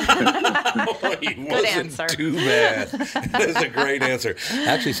 He wasn't too bad. That's a great answer.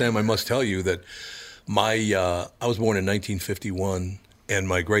 Actually, Sam, I must tell you that I was born in 1951, and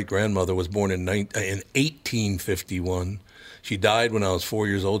my great grandmother was born in 1851. She died when I was 4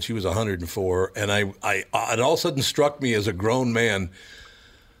 years old. She was 104, and it all of a sudden struck me as a grown man.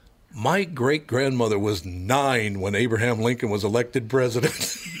 My great-grandmother was 9 when Abraham Lincoln was elected president.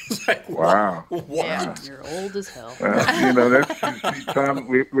 It's like, wow. What? Yeah, you're old as hell. That's Tom.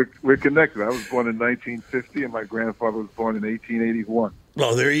 We're connected. I was born in 1950, and my grandfather was born in 1881.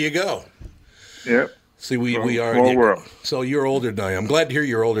 Well, there you go. Yep. See, we are small world. So you're older than I am. I'm glad to hear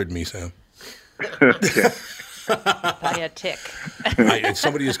you're older than me, Sam. By a tick.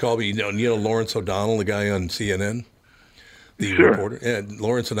 Somebody just called me. You know Lawrence O'Donnell, the guy on CNN. The sure. reporter. Yeah,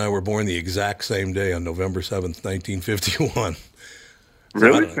 Lawrence and I were born the exact same day on November 7th, 1951.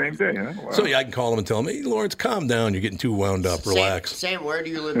 Really? Same day, huh? Wow. So I can call him and tell him, hey, Lawrence, calm down. You're getting too wound up. Relax. Sam, where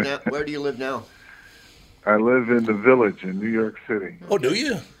do you live now? I live in the Village in New York City. Oh, do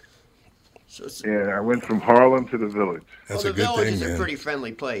you? Yeah, I went from Harlem to the Village. That's a good thing, man. The Village is a pretty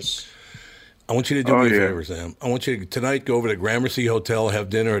friendly place. I want you to do me a favor, Sam. I want you to tonight go over to Gramercy Hotel, have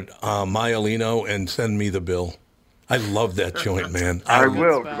dinner at Maialino, and send me the bill. I love that joint, man. I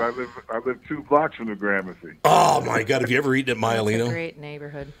will, because I live 2 blocks from the Gramercy. Oh, my God. Have you ever eaten at Maialino? It's a great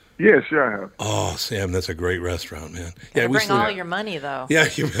neighborhood. Yeah, sure I have. Oh, Sam, that's a great restaurant, man. Yeah, bring all your money, though. Yeah,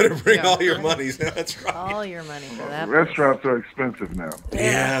 you better bring all your money. That's right. All your money for that. Restaurants are expensive now.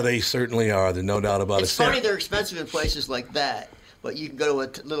 Yeah, they certainly are. There's no doubt about it. It's funny they're expensive in places like that, but you can go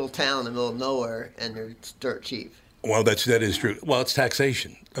to a little town in the middle of nowhere, and they're dirt cheap. Well, that is true. Well, it's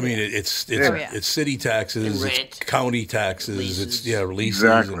taxation. I mean, it's city taxes, it's county taxes, leases. Leases.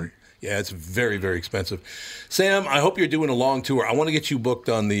 Exactly. It's very, very expensive. Sam, I hope you're doing a long tour. I want to get you booked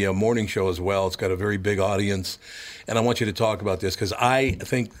on the morning show as well. It's got a very big audience, and I want you to talk about this because I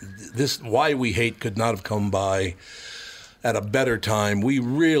think this Why We Hate could not have come by at a better time. We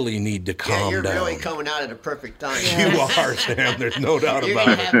really need to calm down. You're really coming out at a perfect time. You are, Sam. There's no doubt about it. You're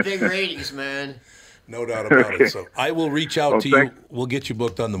going to have big ratings, man. No doubt about it. So I will reach out to you. We'll get you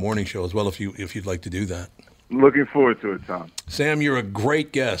booked on the morning show as well if you'd like to do that. Looking forward to it, Tom. Sam, you're a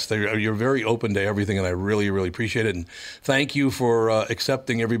great guest. You're very open to everything, and I really, really appreciate it. And thank you for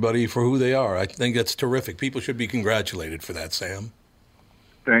accepting everybody for who they are. I think that's terrific. People should be congratulated for that, Sam.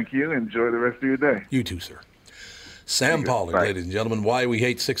 Thank you. Enjoy the rest of your day. You too, sir. Sam Pollard, ladies and gentlemen. Why We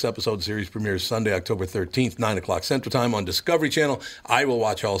Hate, 6-episode series premieres Sunday, October 13th, 9 o'clock Central Time on Discovery Channel. I will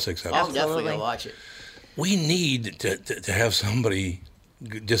watch all 6 episodes. I'm definitely going to watch it. We need to have somebody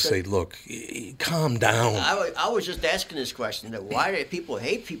just say, look, calm down. I was just asking this question. Why do people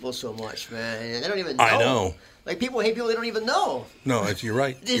hate people so much, man? And they don't even know. I know. Like, people hate people they don't even know. No, you're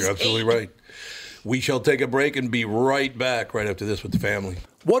right. You're absolutely right. We shall take a break and be right back right after this with the family.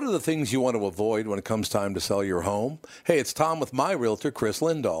 What are the things you want to avoid when it comes time to sell your home? Hey, it's Tom with my realtor, Chris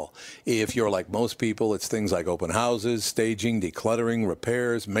Lindahl. If you're like most people, it's things like open houses, staging, decluttering,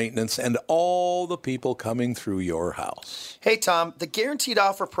 repairs, maintenance, and all the people coming through your house. Hey, Tom, the Guaranteed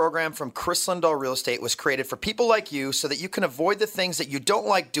Offer program from Chris Lindahl Real Estate was created for people like you so that you can avoid the things that you don't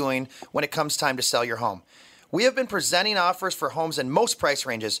like doing when it comes time to sell your home. We have been presenting offers for homes in most price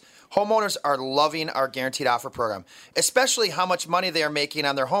ranges. Homeowners are loving our Guaranteed Offer program, especially how much money they are making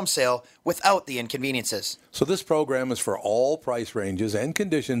on their home sale without the inconveniences. So this program is for all price ranges and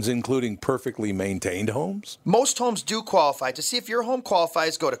conditions, including perfectly maintained homes? Most homes do qualify. To see if your home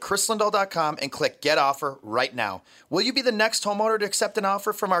qualifies, go to chrislindahl.com and click Get Offer right now. Will you be the next homeowner to accept an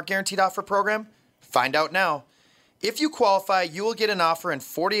offer from our Guaranteed Offer program? Find out now. If you qualify, you will get an offer in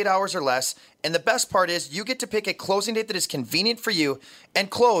 48 hours or less, and the best part is you get to pick a closing date that is convenient for you and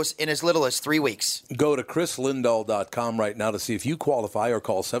close in as little as 3 weeks. Go to chrislindahl.com right now to see if you qualify or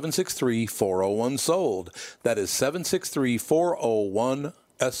call 763-401-SOLD. That is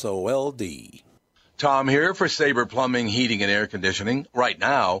 763-401-SOLD. Tom here for Sabre Plumbing, Heating, and Air Conditioning. Right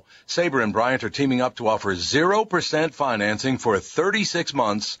now, Sabre and Bryant are teaming up to offer 0% financing for 36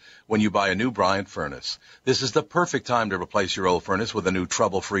 months when you buy a new Bryant furnace. This is the perfect time to replace your old furnace with a new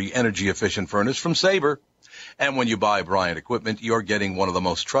trouble-free, energy-efficient furnace from Sabre. And when you buy Bryant equipment, you're getting one of the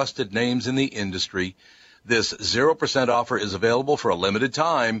most trusted names in the industry. This 0% offer is available for a limited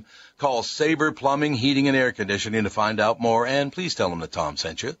time. Call Sabre Plumbing, Heating, and Air Conditioning to find out more, and please tell them that Tom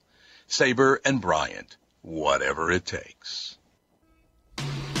sent you. Sabre and Bryant, whatever it takes.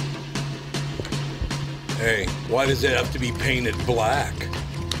 Hey, why does it have to be painted black?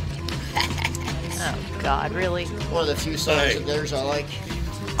 Oh, God, really? One of the few songs of theirs I like.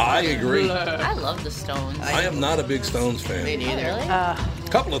 I agree. I love the Stones. I am not a big Stones fan. Me neither. Really? A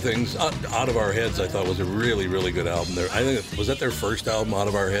couple of things. Out of Our Heads, I thought was a really, really good album. I think was that their first album, Out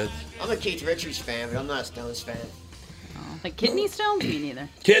of Our Heads? I'm a Keith Richards fan, but I'm not a Stones fan. Like kidney stones? Me neither.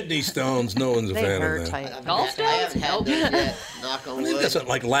 Kidney stones, no one's a fan of that. Gallstones? I haven't had those yet. Knock on wood. That's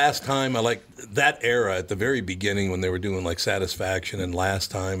like last time. I like that era at the very beginning when they were doing like Satisfaction and Last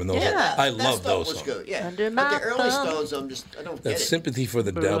Time and those. Yeah, I love those was songs. good. Yeah, but the early Stones, I don't That get it. Sympathy for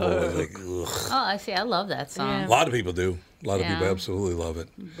the Devil was like, ugh. Oh, I see. I love that song. A lot of people do. A lot of people Yeah. absolutely love it.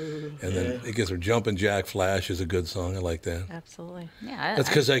 And then it gets her Jumpin' Jack Flash is a good song. I like that. Absolutely. Yeah, That's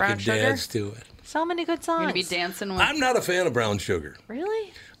because I Brown could Sugar? dance to it. So many good songs. You're going to be dancing with... I'm not a fan of Brown Sugar.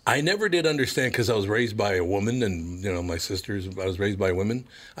 Really? I never did understand because I was raised by a woman and, my sisters, I was raised by women.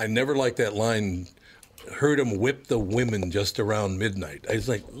 I never liked that line, heard him whip the women just around midnight. I was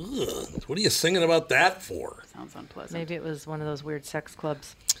like, ugh, what are you singing about that for? Sounds unpleasant. Maybe it was one of those weird sex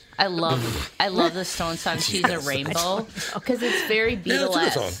clubs. I love the Stones song "She's a Rainbow" because it's very Beatles. Yeah, it's a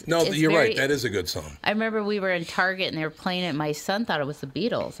good song. No, you're right. That is a good song. I remember we were in Target and they were playing it. My son thought it was the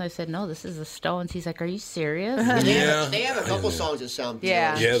Beatles. I said, "No, this is the Stones." He's like, "Are you serious?" They have a couple songs that sound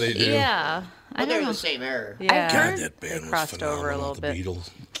Beatles. Yeah, they do. Yeah, But they're in the same era. Yeah, God, that band was crossed over a phenomenal, little the bit. Beatles.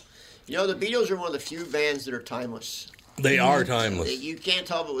 The Beatles are one of the few bands that are timeless. They are timeless. You can't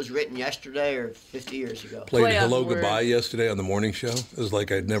tell if it was written yesterday or 50 years ago. Played Hello Goodbye yesterday on the morning show. It was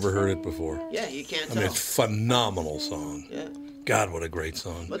like I'd never heard it before. Yeah, you can't tell. I mean, it's a phenomenal song. Yeah. God, what a great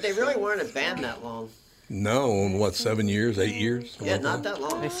song. But they really weren't a band that long. No, in what, 7 years, 8 years? Yeah, not that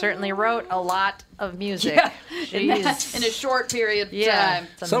long. They certainly wrote a lot of music. Yeah, in a short period of time.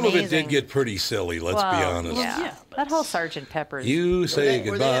 Some of it did get pretty silly, let's be honest. Yeah. That whole Sgt. Pepper's. You say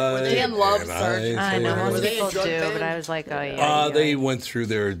goodbye. Dan loves Sgt. I know, Pepper. most people do, but I was like, oh, yeah. They went through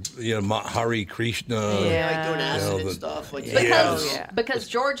their, Hare Krishna. Like doing acid and stuff. Like Because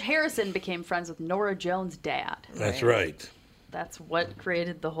George Harrison became friends with Nora Jones' dad. That's right. That's what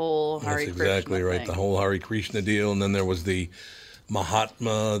created the whole Hare That's Krishna exactly right. thing. The whole Hare Krishna deal, and then there was the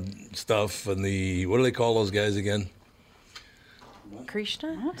Mahatma stuff, and the what do they call those guys again?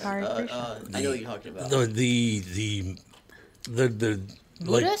 Krishna? Hare Krishna. I know what you're talking about. The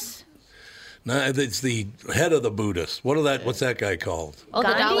Buddhists? No, it's the head of the Buddhists. What's that guy called? Oh, the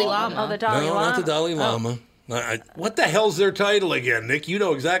Dalai Lama. Oh, the Dalai Lama. No, not the Dalai Lama. What the hell's their title again, Nick? You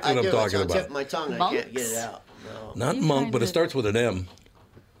know exactly what I'm talking It's on the tip about. of my tongue. I can't get it out. No. Not monk, but it starts with an M.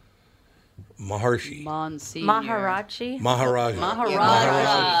 Maharshi. Maharaji?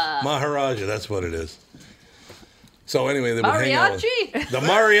 Maharaja, that's what it is. So anyway, they would hang out with the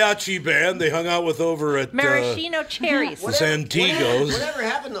mariachi band. They hung out with over at Maraschino cherries. the Santigos. Whatever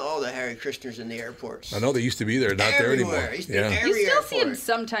happened to all the Hare Krishners in the airports? I know they used to be there, not there anymore. You still see them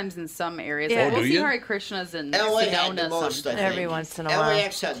sometimes in some areas. Yeah. Like, we'll do see you? Hare Krishnas in LA had Sedona the most, I think. Every once in a while.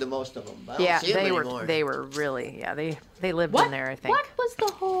 LAX had the most of them. I don't Yeah, see them anymore. they were really, they lived What? in there, I think. What was the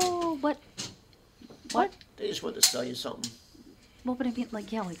whole what? They just wanted to sell you something. What would I mean?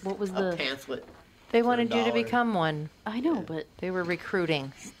 Like what was A the pamphlet. They wanted for you to $1. become one. I know, but They were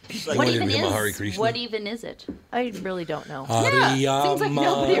recruiting. what even become a Hare is Krishna? what even is it? I really don't know. Yeah, seems like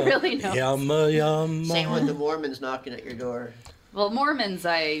nobody really knows. Yama. Same with the Mormons knocking at your door. Well, Mormons,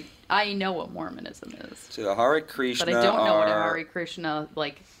 I know what Mormonism is, So the Hare Krishna but I don't know what a are Hare Krishna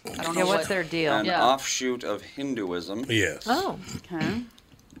I don't Yeah, know what's their deal? an Yeah. offshoot of Hinduism. Yes. Oh, Okay.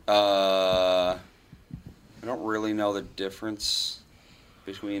 I don't really know the difference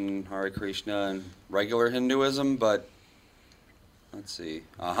between Hare Krishna and regular Hinduism, but let's see.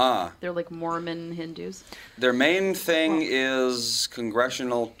 They're like Mormon Hindus. Their main thing is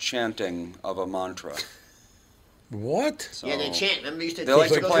congressional chanting of a mantra. What? So Yeah, they chant. Remember, they used to they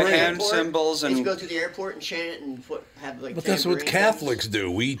like to go play the hand airport? symbols They used and to go to the airport and chant and have like. But that's what tambourine Catholics do.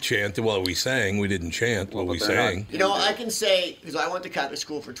 We chanted. Well, we sang. We didn't chant, but we but they're not- sang. You know, I can say, because I went to Catholic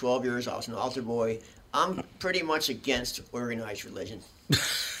school for 12 years, I was an altar boy, I'm pretty much against organized religion.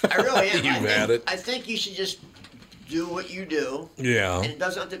 I really am. You've had it. I think you should just do what you do. Yeah. And it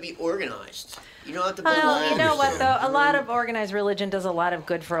doesn't have to be organized. You don't have to. You know what though? A lot of organized religion does a lot of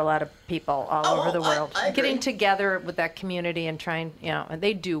good for a lot of people all over the world. I Getting together with that community and trying, and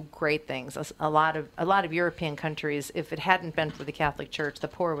they do great things. A lot of European countries, if it hadn't been for the Catholic Church, the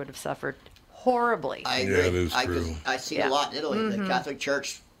poor would have suffered horribly. I agree. Yeah, it is true. I see a lot in Italy. The Catholic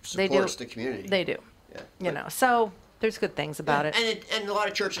Church supports the community. They do. Yeah. So there's good things about it. And a lot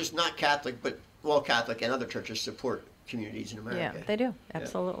of churches, not Catholic, but Catholic and other churches support communities in America. Yeah, they do.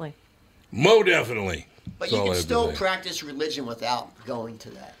 Absolutely. Mo definitely. But you can still practice religion without going to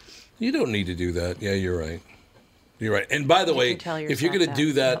that. You don't need to do that. Yeah, you're right. You're right. And by the way, if you're going to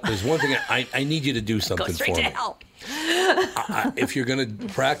do that, there's one thing I need you to do something Go straight for to me. hell. If you're going to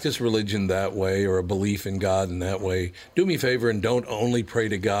practice religion that way or a belief in God in that way, do me a favor and don't only pray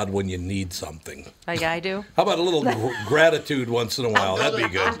to God when you need something. I do. How about a little gratitude once in a while? That'd be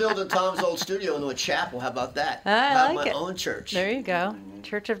good. I'm building Tom's old studio into a chapel. How about that? I like my it. own church. There you go.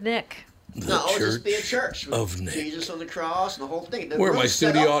 Church of Nick. It'll just be a church with of Nick. Jesus on the cross and the whole thing. Where, my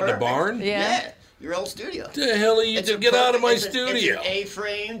studio out in the barn? Yeah. Your old studio. The hell are you doing? Get out of my studio. It's an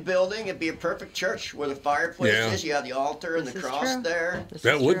A-frame building. It'd be a perfect church where the fireplace is. You have the altar and the cross there.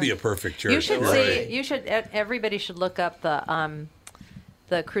 That would be a perfect church. You should see. You should. Everybody should look up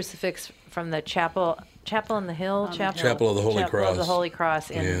the crucifix from the chapel on the hill. Chapel of the Holy Cross. Chapel of the Holy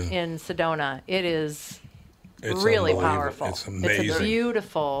Cross in Sedona. It is. It's really powerful. It's amazing. It's a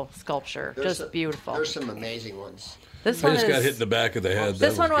beautiful sculpture. Just beautiful. There's some amazing ones. I just got hit in the back of the head.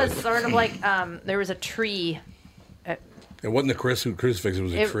 This one was sort of like there was a tree. It wasn't a crucifix; it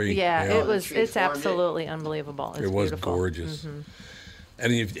was a tree. Yeah, it was. It's absolutely unbelievable. It was beautiful. Gorgeous. Mm-hmm.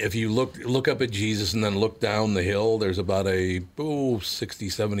 And if you look up at Jesus and then look down the hill, there's about a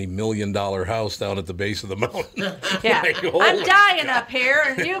 $60-70 million house down at the base of the mountain. Yeah, like, I'm dying up here,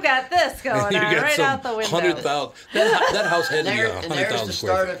 and you got this going on right out the window. 100,000. That house had to be 100,000 square feet. And there's the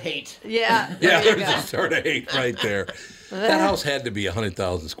start of hate. Yeah. Yeah, there's the start of hate right there. That house had to be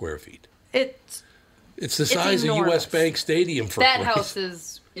 100,000 square feet. It's the size of U.S. Bank Stadium for that house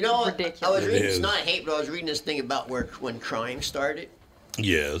is ridiculous. I was reading, it's not hate, but I was reading this thing about when crime started.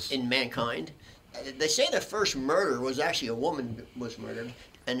 Yes. In mankind. They say the first murder was actually a woman was murdered,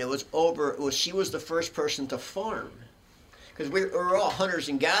 and she was the first person to farm. Because we're all hunters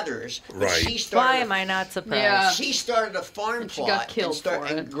and gatherers. Right. Why am I not surprised? Yeah. She started a farm plot. She got killed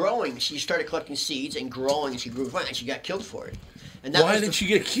and growing. She started collecting seeds and growing, and she grew vines, and she got killed for it. And why did she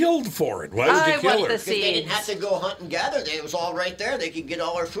get killed for it? Why did you kill her? Because they didn't have to go hunt and gather. It was all right there. They could get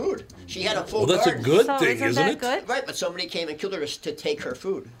all her food. She had a full garden. Well, that's a good thing, isn't it? Good? Right, but somebody came and killed her to take her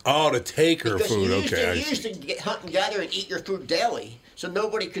food. Oh, to take her food. Okay. You used to hunt and gather and eat your food daily, so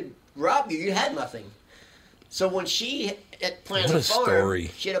nobody could rob you. You had nothing. So when she planted a farm,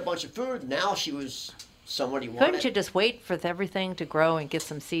 she had a bunch of food. Now she was somebody wanted. Couldn't you just wait for everything to grow and get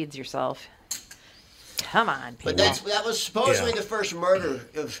some seeds yourself? Come on, people. But that was supposedly the first murder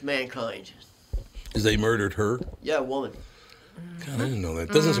of mankind. Is they murdered her? Yeah, a woman. God, I didn't know that.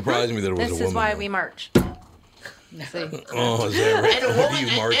 It doesn't surprise me that it was a woman. This is why we march. See? Oh, is that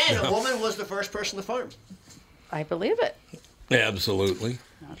right? And a woman was the first person to farm. I believe it. Absolutely.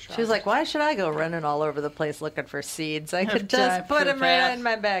 She was like, why should I go running all over the place looking for seeds? I could just put them right in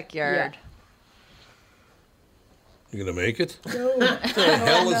my backyard. Yeah. You gonna make it? No. What the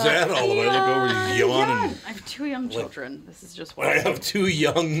hell is that all about? I look over, you yawn. I have two young children. This is just what I have two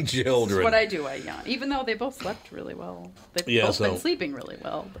young children. This is what I do. I yawn, even though they both slept really well. They've both been sleeping really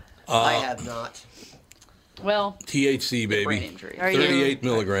well. I have not. Well, THC, baby. Brain injury. 38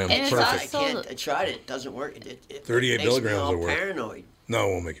 milligrams. And perfect. I tried it. It doesn't work. 38 milligrams will work. Paranoid. No,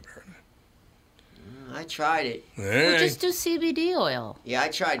 it won't make you paranoid. I tried it. Well, just do CBD oil. Yeah, I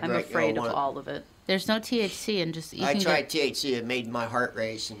tried. I'm afraid of all of it. There's no THC and just. I tried THC. It made my heart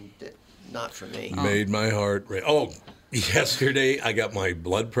race, and not for me. Made my heart race. Oh, yesterday I got my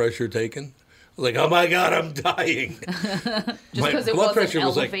blood pressure taken. I was like, oh my God, I'm dying. Just because it wasn't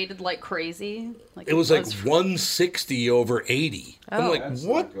elevated like crazy. It was like 160 over 80. I'm like,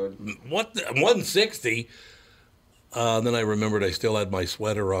 what? What? 160? Then I remembered I still had my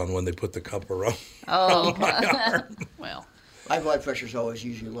sweater on when they put the cup around my arm. Well, my blood pressure is always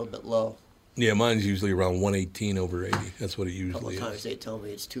usually a little bit low. Yeah, mine's usually around 118 over 80. That's what it usually is. A couple times they tell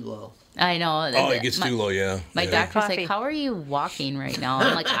me it's too low. I know. Oh, it gets too low, yeah. My doctor's like, how are you walking right now?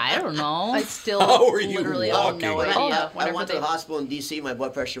 I'm like, I don't know. I still literally have no idea. I went to the hospital in D.C. My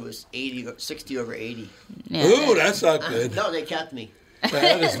blood pressure was 60 over 80. Yeah, ooh, that's not good. No, they kept me.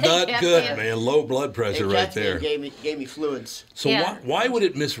 That is not good, man. Low blood pressure right there. Gave me fluids. So why would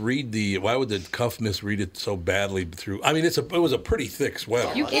it misread why would the cuff misread it so badly through? I mean, it was a pretty thick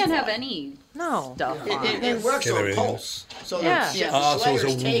sweater. You can't have any stuff on. It works on pulse. So so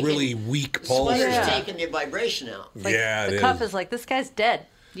it's a really weak pulse. The sweater's taking the vibration out. The cuff is like, this guy's dead.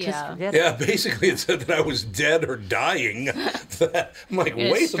 Yeah, basically it said that I was dead or dying. I'm like,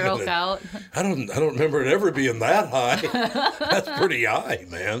 wait a minute. Out. I don't remember it ever being that high. That's pretty high,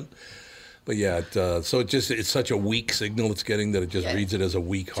 man. But yeah, so it's such a weak signal it's getting that it just reads it as a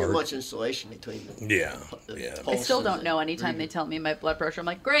weak heart. Too much insulation between them. Yeah. I still don't know. Anytime they tell me my blood pressure, I'm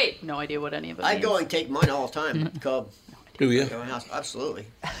like, great. No idea what any of it means. I go and take mine all the time at Cub. Do you? Absolutely.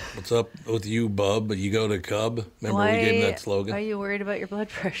 What's up with you, Bub? You go to Cub? Remember we gave him that slogan? Are you worried about your blood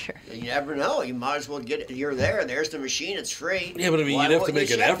pressure? You never know. You might as well get it. You're there. There's the machine. It's free. Yeah, but I mean, you'd have to make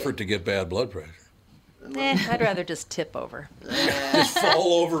an effort to get bad blood pressure. I'd rather just tip over. Just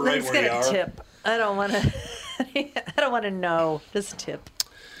fall over right where you are. Tip. I don't want to. I don't want to know. Just tip.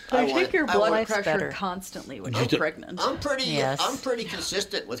 I take your blood pressure constantly when you're pregnant. I'm pretty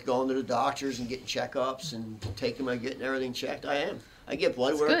consistent with going to the doctors and getting checkups and getting everything checked. I am. I get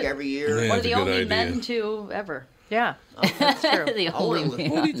blood work every year. One of the only men to ever. Yeah, that's true. The only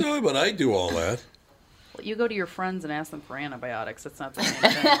man. What are you talking about? I do all that. Well, you go to your friends and ask them for antibiotics. It's not the same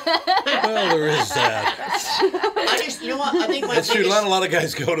thing. Well, there is that. You know what? I think that's true. Not a lot of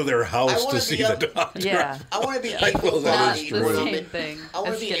guys go to their house to see the doctor. Yeah. I want to be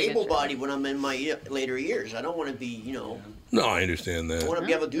able-bodied when I'm in my later years. I don't want to be, No, I understand that. I want to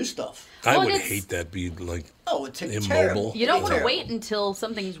be able to do stuff. I would hate that. Be like it's immobile. You don't want to wait until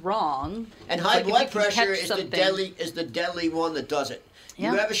something's wrong. And high blood pressure is the deadly one that does it.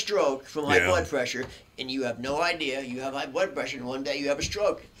 You have a stroke from high blood pressure, and you have no idea you have high blood pressure, and one day you have a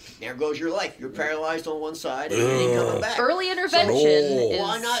stroke. There goes your life. You're paralyzed on one side, and you ain't coming back. Early intervention is...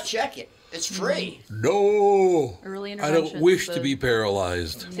 Why not check it? It's free. No. Early intervention. I don't wish to be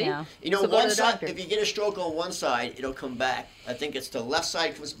paralyzed. Yeah. One side, if you get a stroke on one side, it'll come back. I think it's the left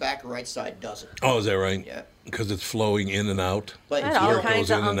side comes back, the right side doesn't. Oh, is that right? Yeah. Because it's flowing in and out? I had all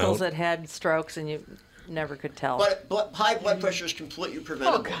kinds of uncles that had strokes, and you... never could tell. But high blood pressure is completely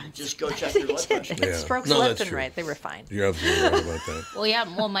preventable. Just go check your blood pressure. They had strokes left and right. They were fine. You're absolutely right about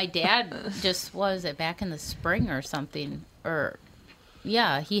that. Well, my dad just was it back in the spring or something,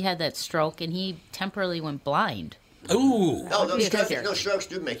 he had that stroke and he temporarily went blind. Ooh. No, strokes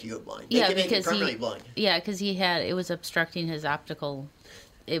do make you go blind. They can make you permanently blind. Yeah, because it was obstructing his optical.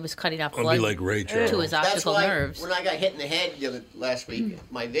 It was cutting off blood like Ray to his optical nerves. When I got hit in the head last week,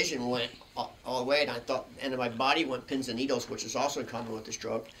 my vision went all the way, and my body went pins and needles, which is also common with the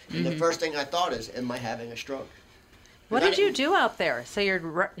stroke. And the first thing I thought is, am I having a stroke? What did you do out there? So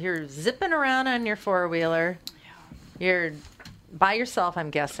you're zipping around on your four-wheeler. You're by yourself,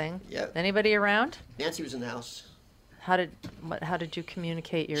 I'm guessing. Yep. Anybody around? Nancy was in the house. How did you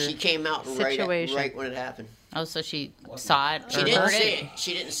communicate your situation? She came out right when it happened. Oh, so she saw it. She didn't see it.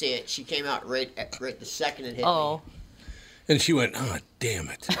 She didn't see it. She came out right the second it hit me. And she went, "Oh, damn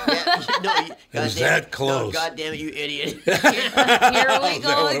it!" It was that close. No, God damn it, you idiot! Here we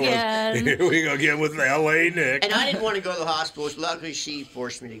go again. Here we go again with L.A. Nick. And I didn't want to go to the hospital. Luckily, she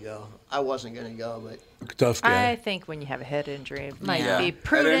forced me to go. I wasn't going to go, but tough guy. I think when you have a head injury, it might be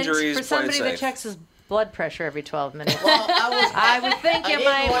prudent for somebody that checks his blood pressure every 12 minutes. Well, I would think you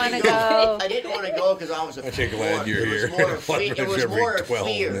might want to go. I didn't want to go because I was afraid. I'm glad you're here. It was more of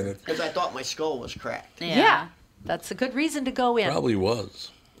fear because I thought my skull was cracked. Yeah. That's a good reason to go in. Probably was.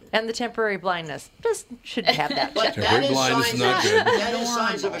 And the temporary blindness just shouldn't have that. But temporary blindness is not good. That is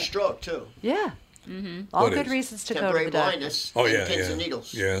signs of a stroke too. Yeah. Mm-hmm. All good reasons to go to the doctor. Temporary blindness. And pins and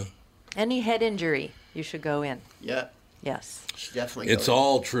needles. Yeah. Any head injury, you should go in. Yeah. Yes. Definitely. It's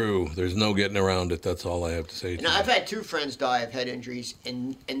all true. There's no getting around it. That's all I have to say. And I've had 2 friends die of head injuries,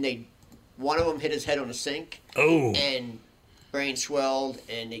 and one of them hit his head on a sink. Oh. And brain swelled,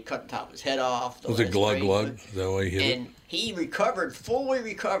 and they cut the top of his head off. Was it glug? Is that why he hit it? And he fully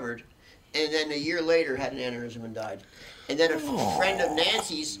recovered, and then a year later had an aneurysm and died. And then a friend of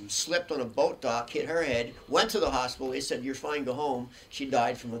Nancy's slipped on a boat dock, hit her head, went to the hospital. They said, "You're fine, go home." She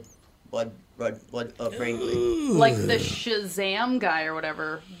died from a brain bleed. Like the Shazam guy or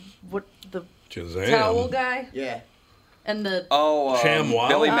whatever. What the Shazam towel guy? Yeah. And the ShamWow.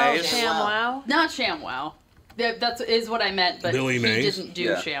 Billy Mays. ShamWow. Not ShamWow. That is what I meant, but Billy he Mays? didn't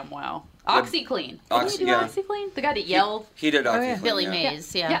do ShamWow. OxyClean. Didn't he do OxyClean? The guy that yelled? He did OxyClean. Billy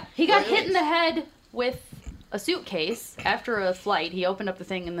Mays, Yeah, he got hit in the head with a suitcase after a flight. He opened up the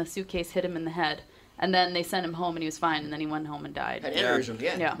thing and the suitcase hit him in the head. And then they sent him home, and he was fine. And then he went home and died. Had aneurysm,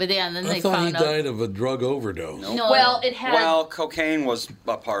 yeah. But yeah, and then I they thought found he out. died of a drug overdose. No. Well, it had. Well, cocaine was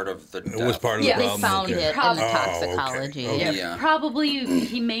a part of the. It was part of the They problem. found okay. it in the toxicology. Okay. Yeah. Probably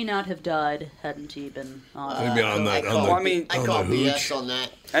he may not have died hadn't he been on. Maybe on that. I call BS on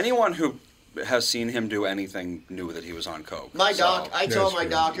that. Anyone who has seen him do anything knew that he was on coke. I told my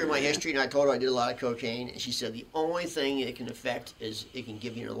doctor my history, and I told her I did a lot of cocaine, and she said the only thing it can affect is it can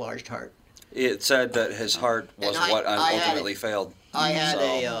give you an enlarged heart. It said that his heart was what ultimately failed. I had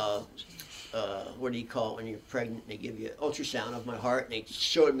a, what do you call it when you're pregnant? They give you an ultrasound of my heart, and they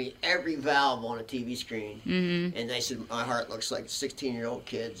showed me every valve on a TV screen. Mm-hmm. And they said, my heart looks like a 16-year-old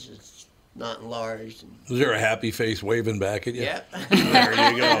kid's. It's not enlarged. Was there a happy face waving back at you? Yeah. There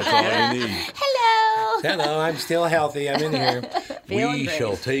you go. That's all you need. Hello. Hello, I'm still healthy. I'm in here. We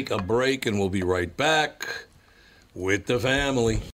shall take a break, and we'll be right back with the family.